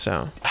everybody.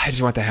 So I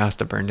just want the house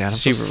to burn down. I'm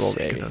Super so Bowl,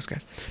 sick of baby. those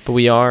guys. But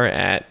we are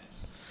at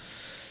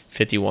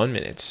 51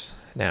 minutes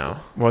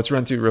now. Well, let's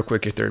run through real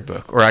quick your third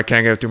book. Or can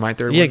I go through my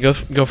third one? Yeah, go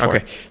for it.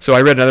 Okay, so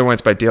I read another one.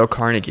 It's by Dale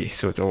Carnegie,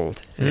 so it's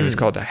old. And it was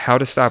called How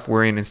to Stop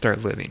Worrying and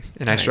Start Living.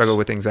 And I struggle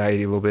with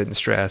anxiety a little bit and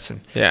stress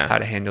and how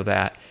to handle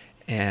that.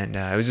 And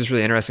it was just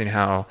really interesting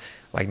how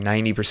like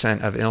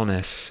 90% of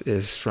illness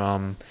is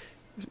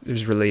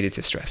related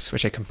to stress,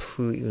 which I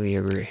completely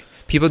agree.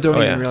 People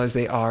don't even realize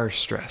they are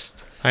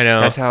stressed. I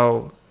know. That's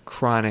how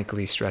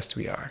chronically stressed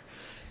we are.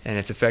 And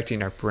it's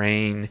affecting our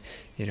brain,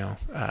 the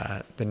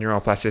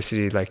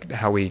neuroplasticity, like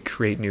how we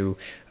create new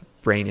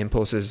brain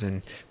impulses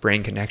and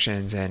brain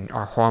connections, and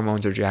our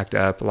hormones are jacked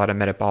up. A lot of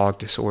metabolic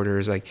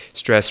disorders, like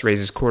stress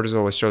raises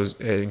cortisol, which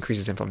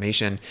increases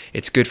inflammation.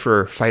 It's good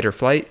for fight or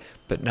flight,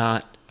 but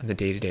not on the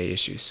day-to-day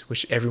issues,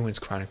 which everyone's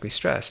chronically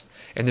stressed.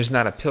 And there's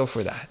not a pill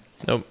for that.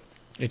 Nope.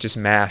 It just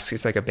masks.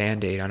 It's like a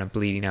Band-Aid on a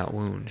bleeding out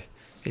wound.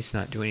 It's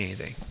not doing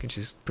anything. It's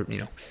just,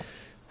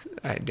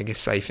 I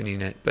guess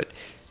siphoning it. But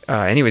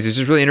anyways, it was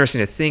just really interesting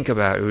to think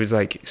about. It was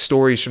like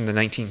stories from the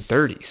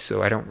 1930s.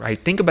 So I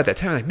think about that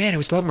time. I'm like, man, it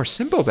was a lot more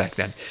simple back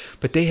then.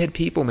 But they had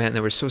people, man,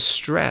 that were so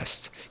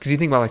stressed. Because you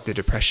think about like the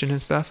Depression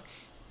and stuff.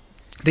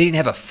 They didn't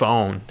have a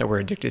phone that we're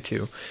addicted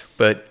to,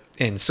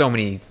 and so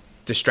many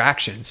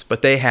distractions.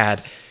 But they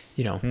had,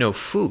 no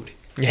food.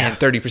 And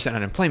 30%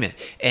 unemployment.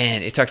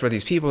 And it talked about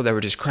these people that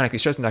were just chronically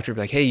stressed. And the doctor would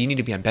be like, hey, you need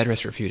to be on bed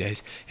rest for a few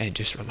days and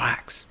just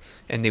relax.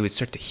 And they would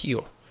start to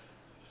heal.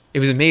 It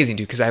was amazing,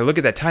 dude, because I look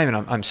at that time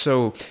and I'm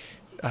so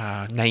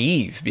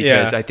naive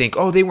because I think,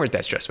 they weren't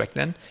that stressed back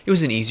then. It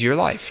was an easier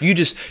life. You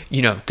just,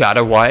 got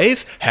a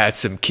wife, had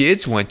some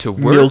kids, went to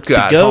work, Milked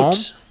got the home.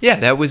 goats. Yeah,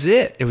 that was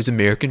it. It was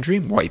American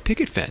dream, white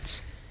picket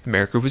fence.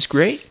 America was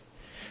great.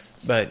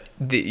 But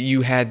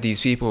you had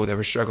these people that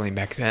were struggling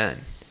back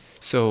then.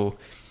 So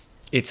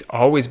it's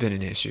always been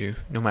an issue,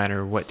 no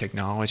matter what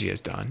technology has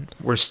done.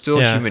 We're still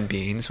human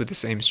beings with the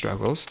same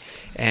struggles,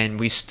 and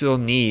we still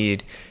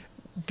need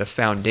the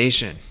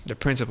foundation, the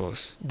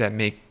principles that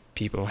make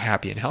people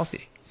happy and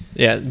healthy.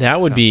 Yeah, that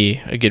would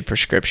be a good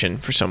prescription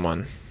for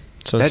someone.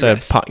 So instead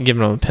of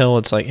giving them a pill,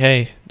 it's like,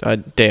 hey, a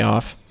day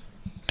off.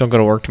 Don't go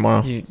to work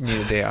tomorrow. You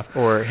need a day off.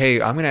 Or, hey,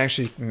 I'm going to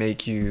actually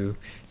make you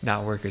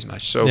not work as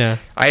much. So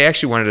I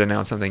actually wanted to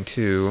announce something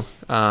too.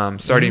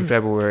 Starting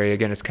February,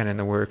 again, it's kind of in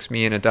the works.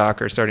 Me and a doc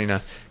are starting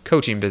a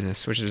coaching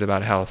business, which is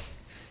about health.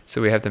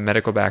 So we have the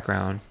medical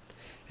background.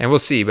 And we'll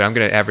see, but I'm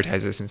going to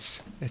advertise this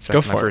since it's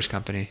like my first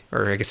company.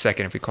 Or I guess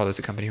second if we call this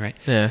a company, right?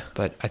 Yeah.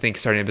 But I think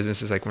starting a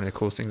business is like one of the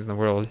coolest things in the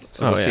world.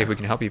 So we'll see if we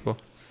can help people.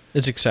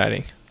 It's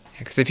exciting.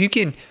 Because if you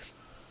can...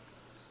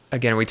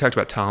 Again, we talked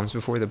about Tom's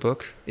before the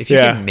book. If you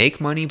can make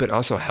money but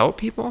also help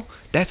people,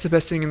 that's the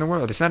best thing in the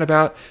world. It's not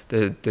about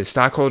the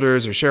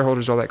stockholders or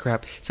shareholders, all that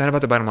crap. It's not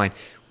about the bottom line.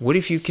 What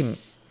if you can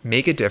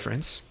make a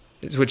difference?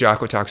 It's what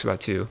Jocko talks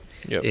about too.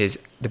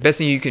 Is the best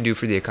thing you can do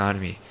for the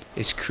economy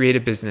is create a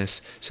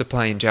business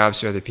supplying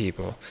jobs for other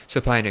people,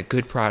 supplying a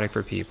good product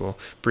for people,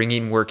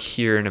 bringing work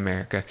here in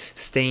America,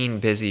 staying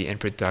busy and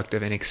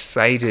productive and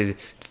excited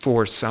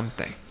for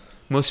something.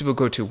 Most people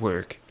go to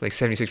work, like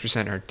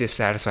 76% are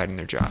dissatisfied in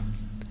their job.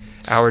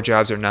 Our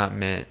jobs are not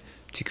meant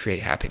to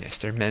create happiness.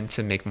 They're meant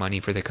to make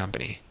money for the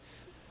company.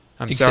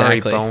 I'm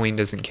sorry Boeing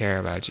doesn't care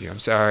about you. I'm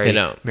sorry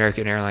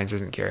American Airlines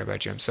doesn't care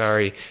about you. I'm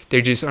sorry.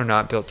 They just are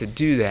not built to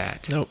do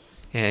that. Nope.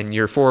 And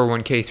your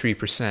 401k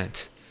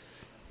 3%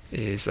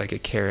 is like a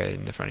carrot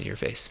in the front of your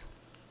face.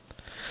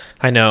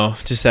 I know.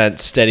 Just that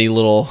steady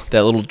little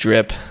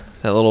drip,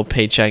 that little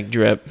paycheck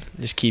drip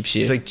just keeps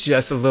you. It's like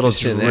just a little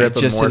drip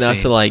of just morphine.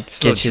 enough to like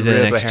Just get you to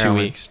the next 2 heroin.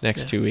 weeks,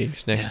 next 2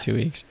 weeks, next 2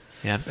 weeks.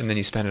 Yeah, and then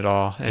you spend it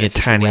all. And A it's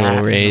this tiny rat little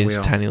in the raise,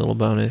 wheel. tiny little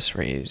bonus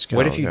raise.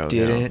 What if you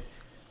didn't?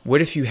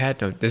 What if you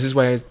had no? This is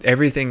why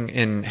everything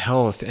in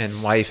health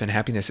and life and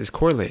happiness is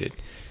correlated.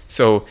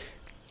 So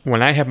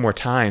when I have more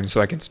time,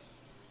 so I can,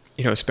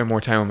 spend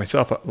more time with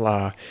myself,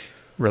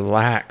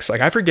 relax.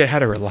 Like I forget how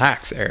to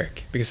relax,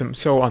 Eric, because I'm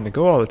so on the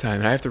go all the time,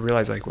 and I have to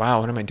realize, like, wow,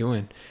 what am I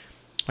doing?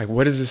 Like,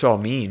 what does this all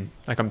mean?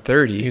 Like, I'm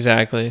 30.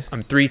 Exactly.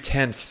 I'm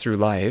 3/10 through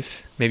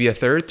life, maybe a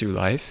third through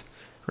life,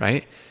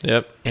 right?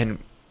 Yep. And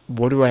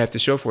what do I have to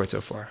show for it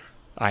so far?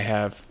 I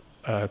have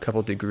a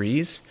couple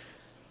degrees.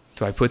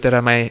 Do I put that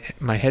on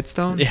my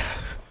headstone? Yeah.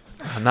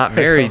 I'm not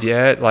married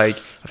yet. Like,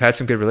 I've had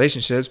some good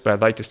relationships, but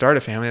I'd like to start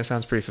a family. That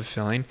sounds pretty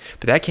fulfilling.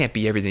 But that can't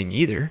be everything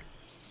either,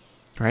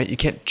 right? You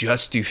can't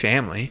just do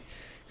family,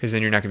 because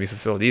then you're not going to be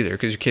fulfilled either,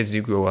 because your kids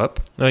do grow up.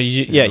 No,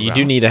 you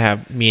do need to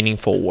have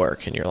meaningful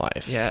work in your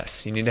life.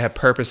 Yes, you need to have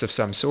purpose of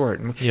some sort.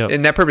 Yep.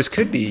 And that purpose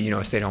could be,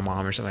 a stay-at-home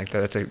mom or something like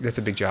that. That's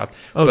a big job.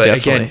 Oh, but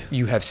definitely. again,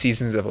 you have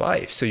seasons of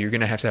life, so you're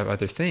going to have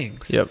other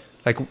things. Yep.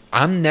 Like,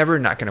 I'm never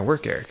not going to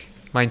work, Eric.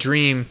 My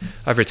dream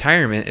of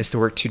retirement is to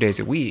work 2 days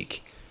a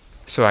week,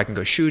 so I can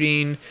go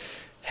shooting,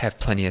 have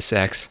plenty of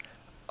sex,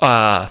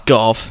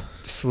 Golf.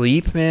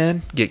 sleep,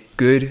 man, get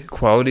good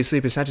quality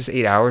sleep. It's not just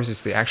 8 hours;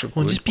 it's the actual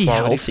Well, good just be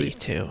quality healthy sleep.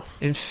 too.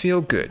 And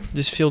feel good.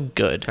 Just feel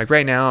good. Like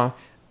right now,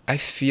 I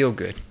feel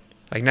good.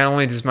 Like not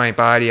only does my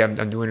body, I'm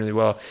doing really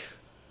well,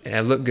 and I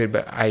look good,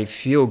 but I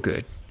feel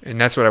good, and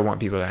that's what I want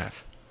people to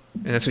have,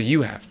 and that's what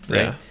you have, right?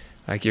 Yeah.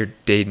 Like you're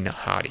dating a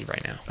hottie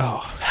right now.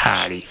 Oh,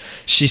 Hottie,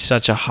 she's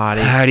such a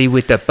hottie. hottie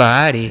with the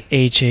body.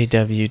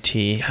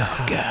 HAWT.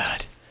 Oh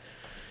God.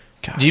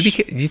 Gosh. Do you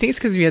think it's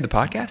because we had the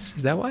podcast?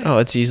 Is that why? Oh,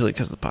 it's easily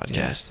because of the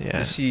podcast. Yeah.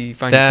 Does she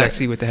find That- you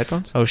sexy with the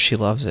headphones? Oh, she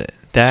loves it.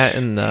 That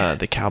and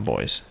the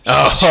Cowboys.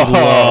 Oh, she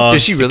loves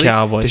does she really? the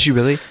Cowboys. Does she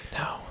really?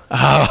 No.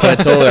 Oh. But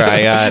I told her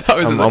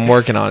I I'm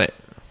working on it.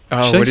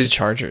 Oh, She what likes is? the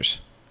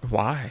Chargers.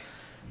 Why?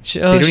 She,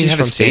 They don't even she's have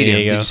a from stadium. San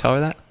Diego. Did you tell her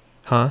that?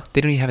 Huh?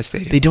 They don't even have a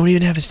stadium. They don't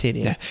even have a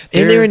stadium. Yeah.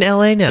 And they're in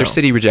LA now. Their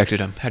city rejected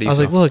them. How do you I was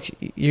feel? like,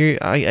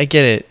 look, I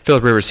get it.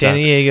 Phillip Rivers San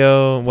sucks.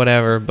 Diego,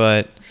 whatever,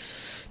 but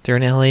they're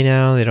in LA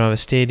now. They don't have a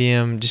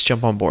stadium. Just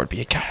jump on board.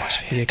 Be a Cowboys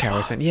fan. Be a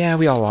Cowboys fan. Yeah,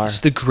 we all are.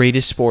 It's the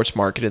greatest sports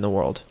market in the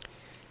world.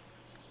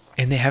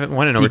 And they haven't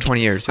won in over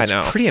 20 years. I It's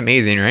know. pretty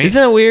amazing, right? Isn't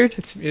that weird?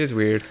 It is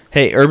weird.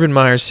 Hey, Urban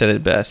Meyer said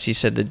it best. He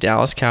said the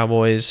Dallas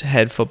Cowboys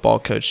head football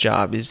coach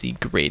job is the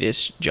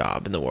greatest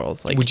job in the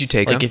world. Like, Would you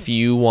take him? if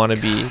you want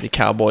to be the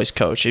Cowboys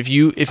coach, if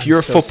you're a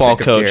so football sick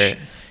of coach, Garrett.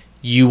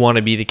 you want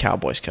to be the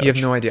Cowboys coach. You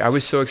have no idea. I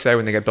was so excited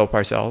when they got Bill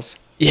Parcells.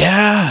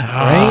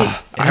 Yeah,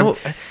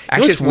 right.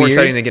 Actually, it's more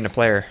exciting than getting a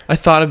player. I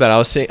thought about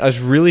it. I was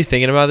really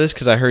thinking about this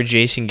because I heard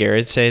Jason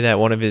Garrett say that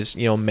one of his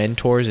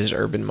mentors is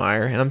Urban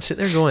Meyer, and I'm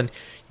sitting there going,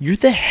 "You're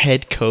the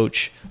head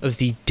coach of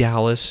the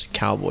Dallas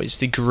Cowboys,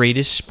 the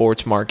greatest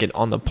sports market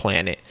on the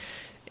planet,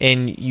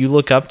 and you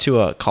look up to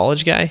a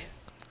college guy."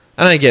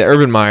 And I get it,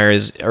 Urban Meyer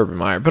is Urban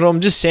Meyer, but I'm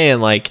just saying,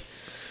 like,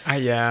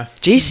 Yeah.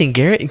 Jason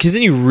Garrett, because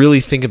then you really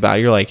think about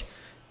it, you're like,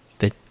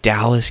 the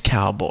Dallas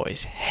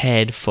Cowboys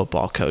head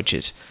football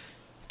coaches,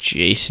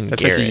 Jason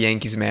That's Garrett. like a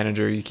Yankees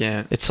manager. You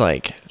can't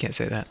say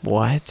that.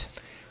 What?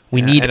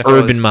 We Yeah, need NFL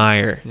Urban is-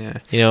 Meyer.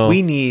 Yeah.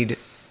 We need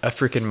a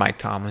freaking Mike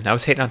Tomlin. I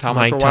was hating on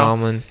Tomlin Mike for a while.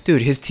 Tomlin.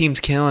 Dude, his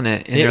team's killing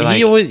it. And Yeah, they're he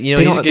like, always- he's a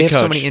they good have so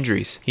coach. many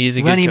injuries. He's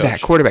a good running coach.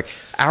 back, quarterback.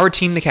 Our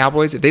team, the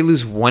Cowboys, if they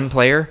lose one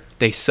player,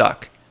 they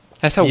suck.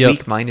 That's how Yep.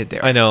 weak-minded they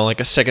are. I know, like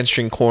a second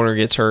string corner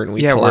gets hurt and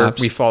we yeah,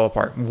 collapse. we fall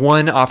apart.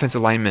 One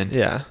offensive lineman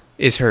Yeah.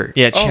 is hurt.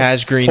 Yeah,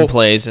 Chaz Green whole-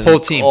 plays and whole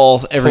team,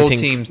 everything. whole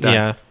team's done.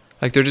 Yeah.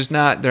 Like they're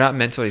not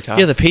mentally tough.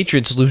 Yeah, the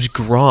Patriots lose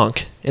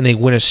Gronk and they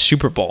win a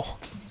Super Bowl.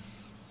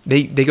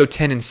 They go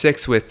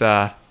 10-6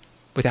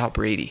 without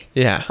Brady.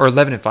 Yeah. Or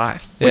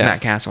 11-5 with Yeah.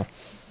 Matt Castle.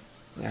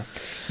 Yeah.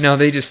 No,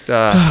 they just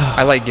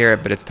I like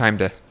Garrett, but it's time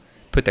to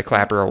put the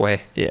clapper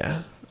away. Yeah.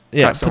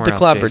 Yeah, Clap put somewhere the else,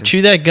 clapper. Jason.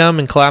 Chew that gum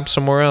and clap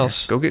somewhere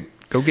else. Go get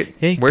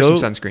Hey, wear go-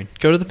 some sunscreen.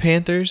 Go to the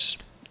Panthers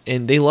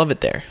and they love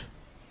it there.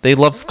 They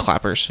love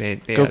clappers.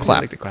 Go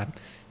clap. They like to clap.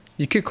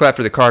 You could clap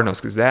for the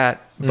Cardinals because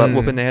that butt Mm.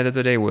 whooping they had the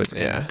other day was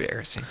Yeah.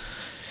 embarrassing.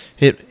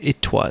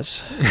 It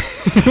was.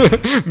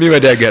 Me and my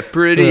dad got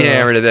pretty Yeah.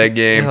 hammered at that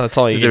game. Yeah, that's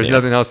all you 'cause can there was do.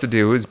 nothing else to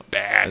do. It was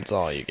bad. That's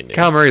all you can do.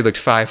 Kyle Murray looked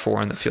 5'4"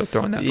 on the field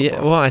throwing that Yeah,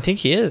 football. well, I think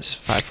he is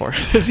 5'4".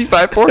 Is he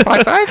 5'4",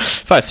 5'5"?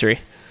 5'3".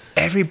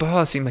 Every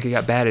ball seemed like he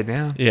got batted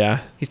down. Yeah.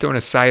 He's throwing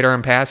a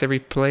sidearm pass every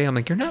play. I'm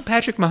like, you're not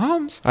Patrick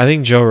Mahomes. I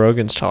think Joe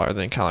Rogan's taller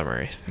than Kyler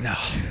Murray. No.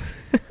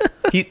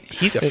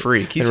 He's a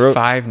freak. He's And Ro-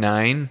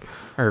 5'9"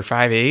 or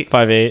 5'8",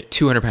 5'8",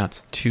 200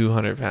 pounds.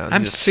 200 pounds.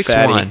 I'm He's a 6'1",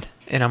 fatty.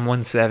 and I'm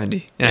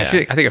 170. And Yeah.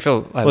 I think I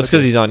feel. Well, it's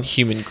because he's on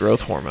human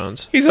growth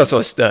hormones. He's also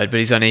a stud, but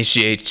he's on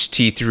HGH,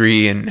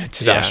 T3, and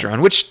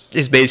testosterone, which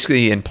is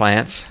basically in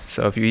plants.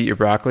 So if you eat your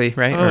broccoli,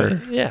 right? Oh,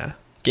 yeah.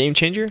 Game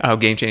changer?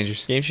 Game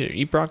changers. Game changer.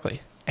 Eat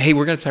broccoli. Hey,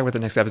 we're going to talk about the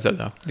next episode,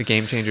 though. The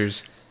game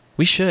changers.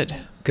 We should.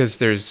 Because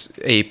there's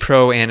a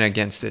pro and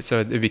against it. So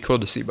it'd be cool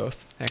to see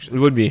both, It actually.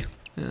 would be.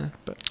 Yeah,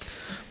 but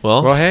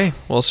Well, hey.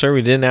 well, sir,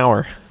 we did an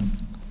hour.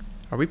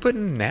 Are we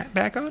putting Nat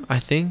back on? I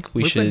think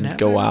we We're putting should Nat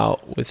go back?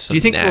 out with some Do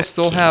you think we'll Nat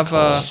still King have...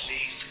 Cole.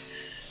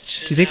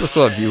 Do you think we'll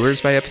still have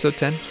viewers by episode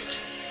 10?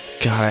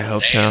 God, I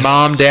hope so.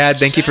 Mom, Dad,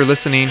 thank you for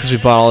listening. Because we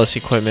bought all this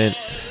equipment.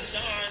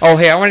 Oh,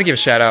 hey, I want to give a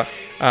shout out.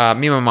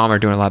 Me and my mom are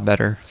doing a lot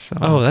better. So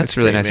Oh, that's it's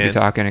really great, nice to man. be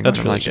talking and That's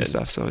going to really lunch and good.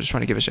 stuff. So I just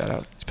want to give a shout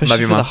out. Especially Love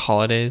you, for the Mom.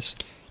 holidays.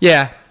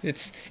 Yeah,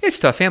 it's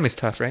tough. Family's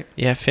tough, right?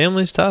 Yeah,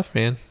 family's tough,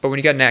 man. But when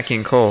you got Nat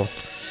King Cole,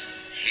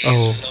 Oh.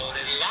 Loaded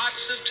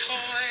lots of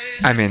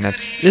toys. I mean,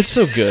 that's, It's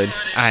so good.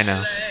 I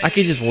know. I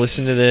could just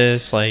listen to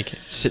this, like,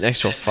 sit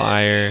next to a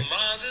fire,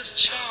 Mother's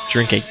child.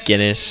 drink a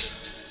Guinness.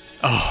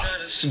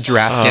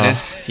 Draft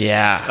Guinness.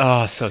 Yeah.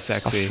 Oh, so A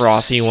sexy.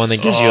 frothy one that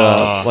gives you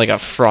a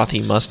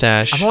frothy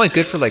mustache. I'm only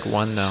good for like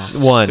one, though.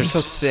 One. They're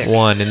so thick.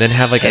 One, and then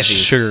have like Heavy. a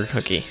sugar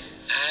cookie.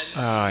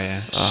 Oh,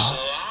 yeah.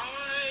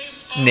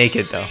 I'm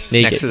Naked, though.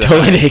 Naked. Next to the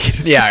Totally naked.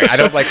 Yeah, I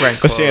don't like wearing A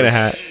clothes Santa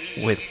hat.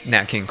 with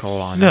Nat King Cole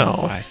on. No. I don't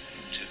know why.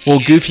 Well,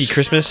 goofy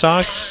Christmas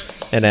socks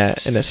and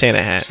a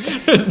Santa hat.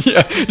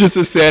 Yeah, just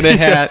a Santa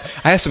hat.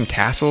 I have some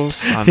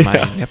tassels on my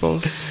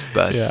nipples,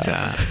 but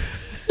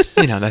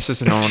that's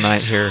just a normal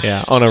night here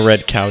Yeah, on a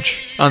red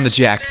couch. on the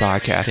Jacked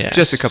podcast. Yes.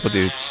 Just a couple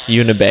dudes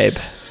You and a babe.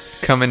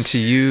 coming to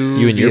you,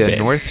 You and your via babe.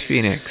 North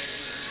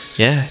Phoenix.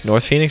 Yeah,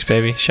 North Phoenix,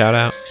 baby. Shout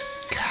out.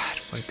 God,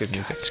 what good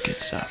music. That's good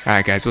stuff. All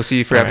right, guys, we'll see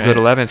you for All episode right.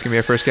 11. It's gonna be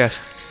our first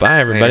guest. Bye,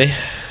 everybody. Later.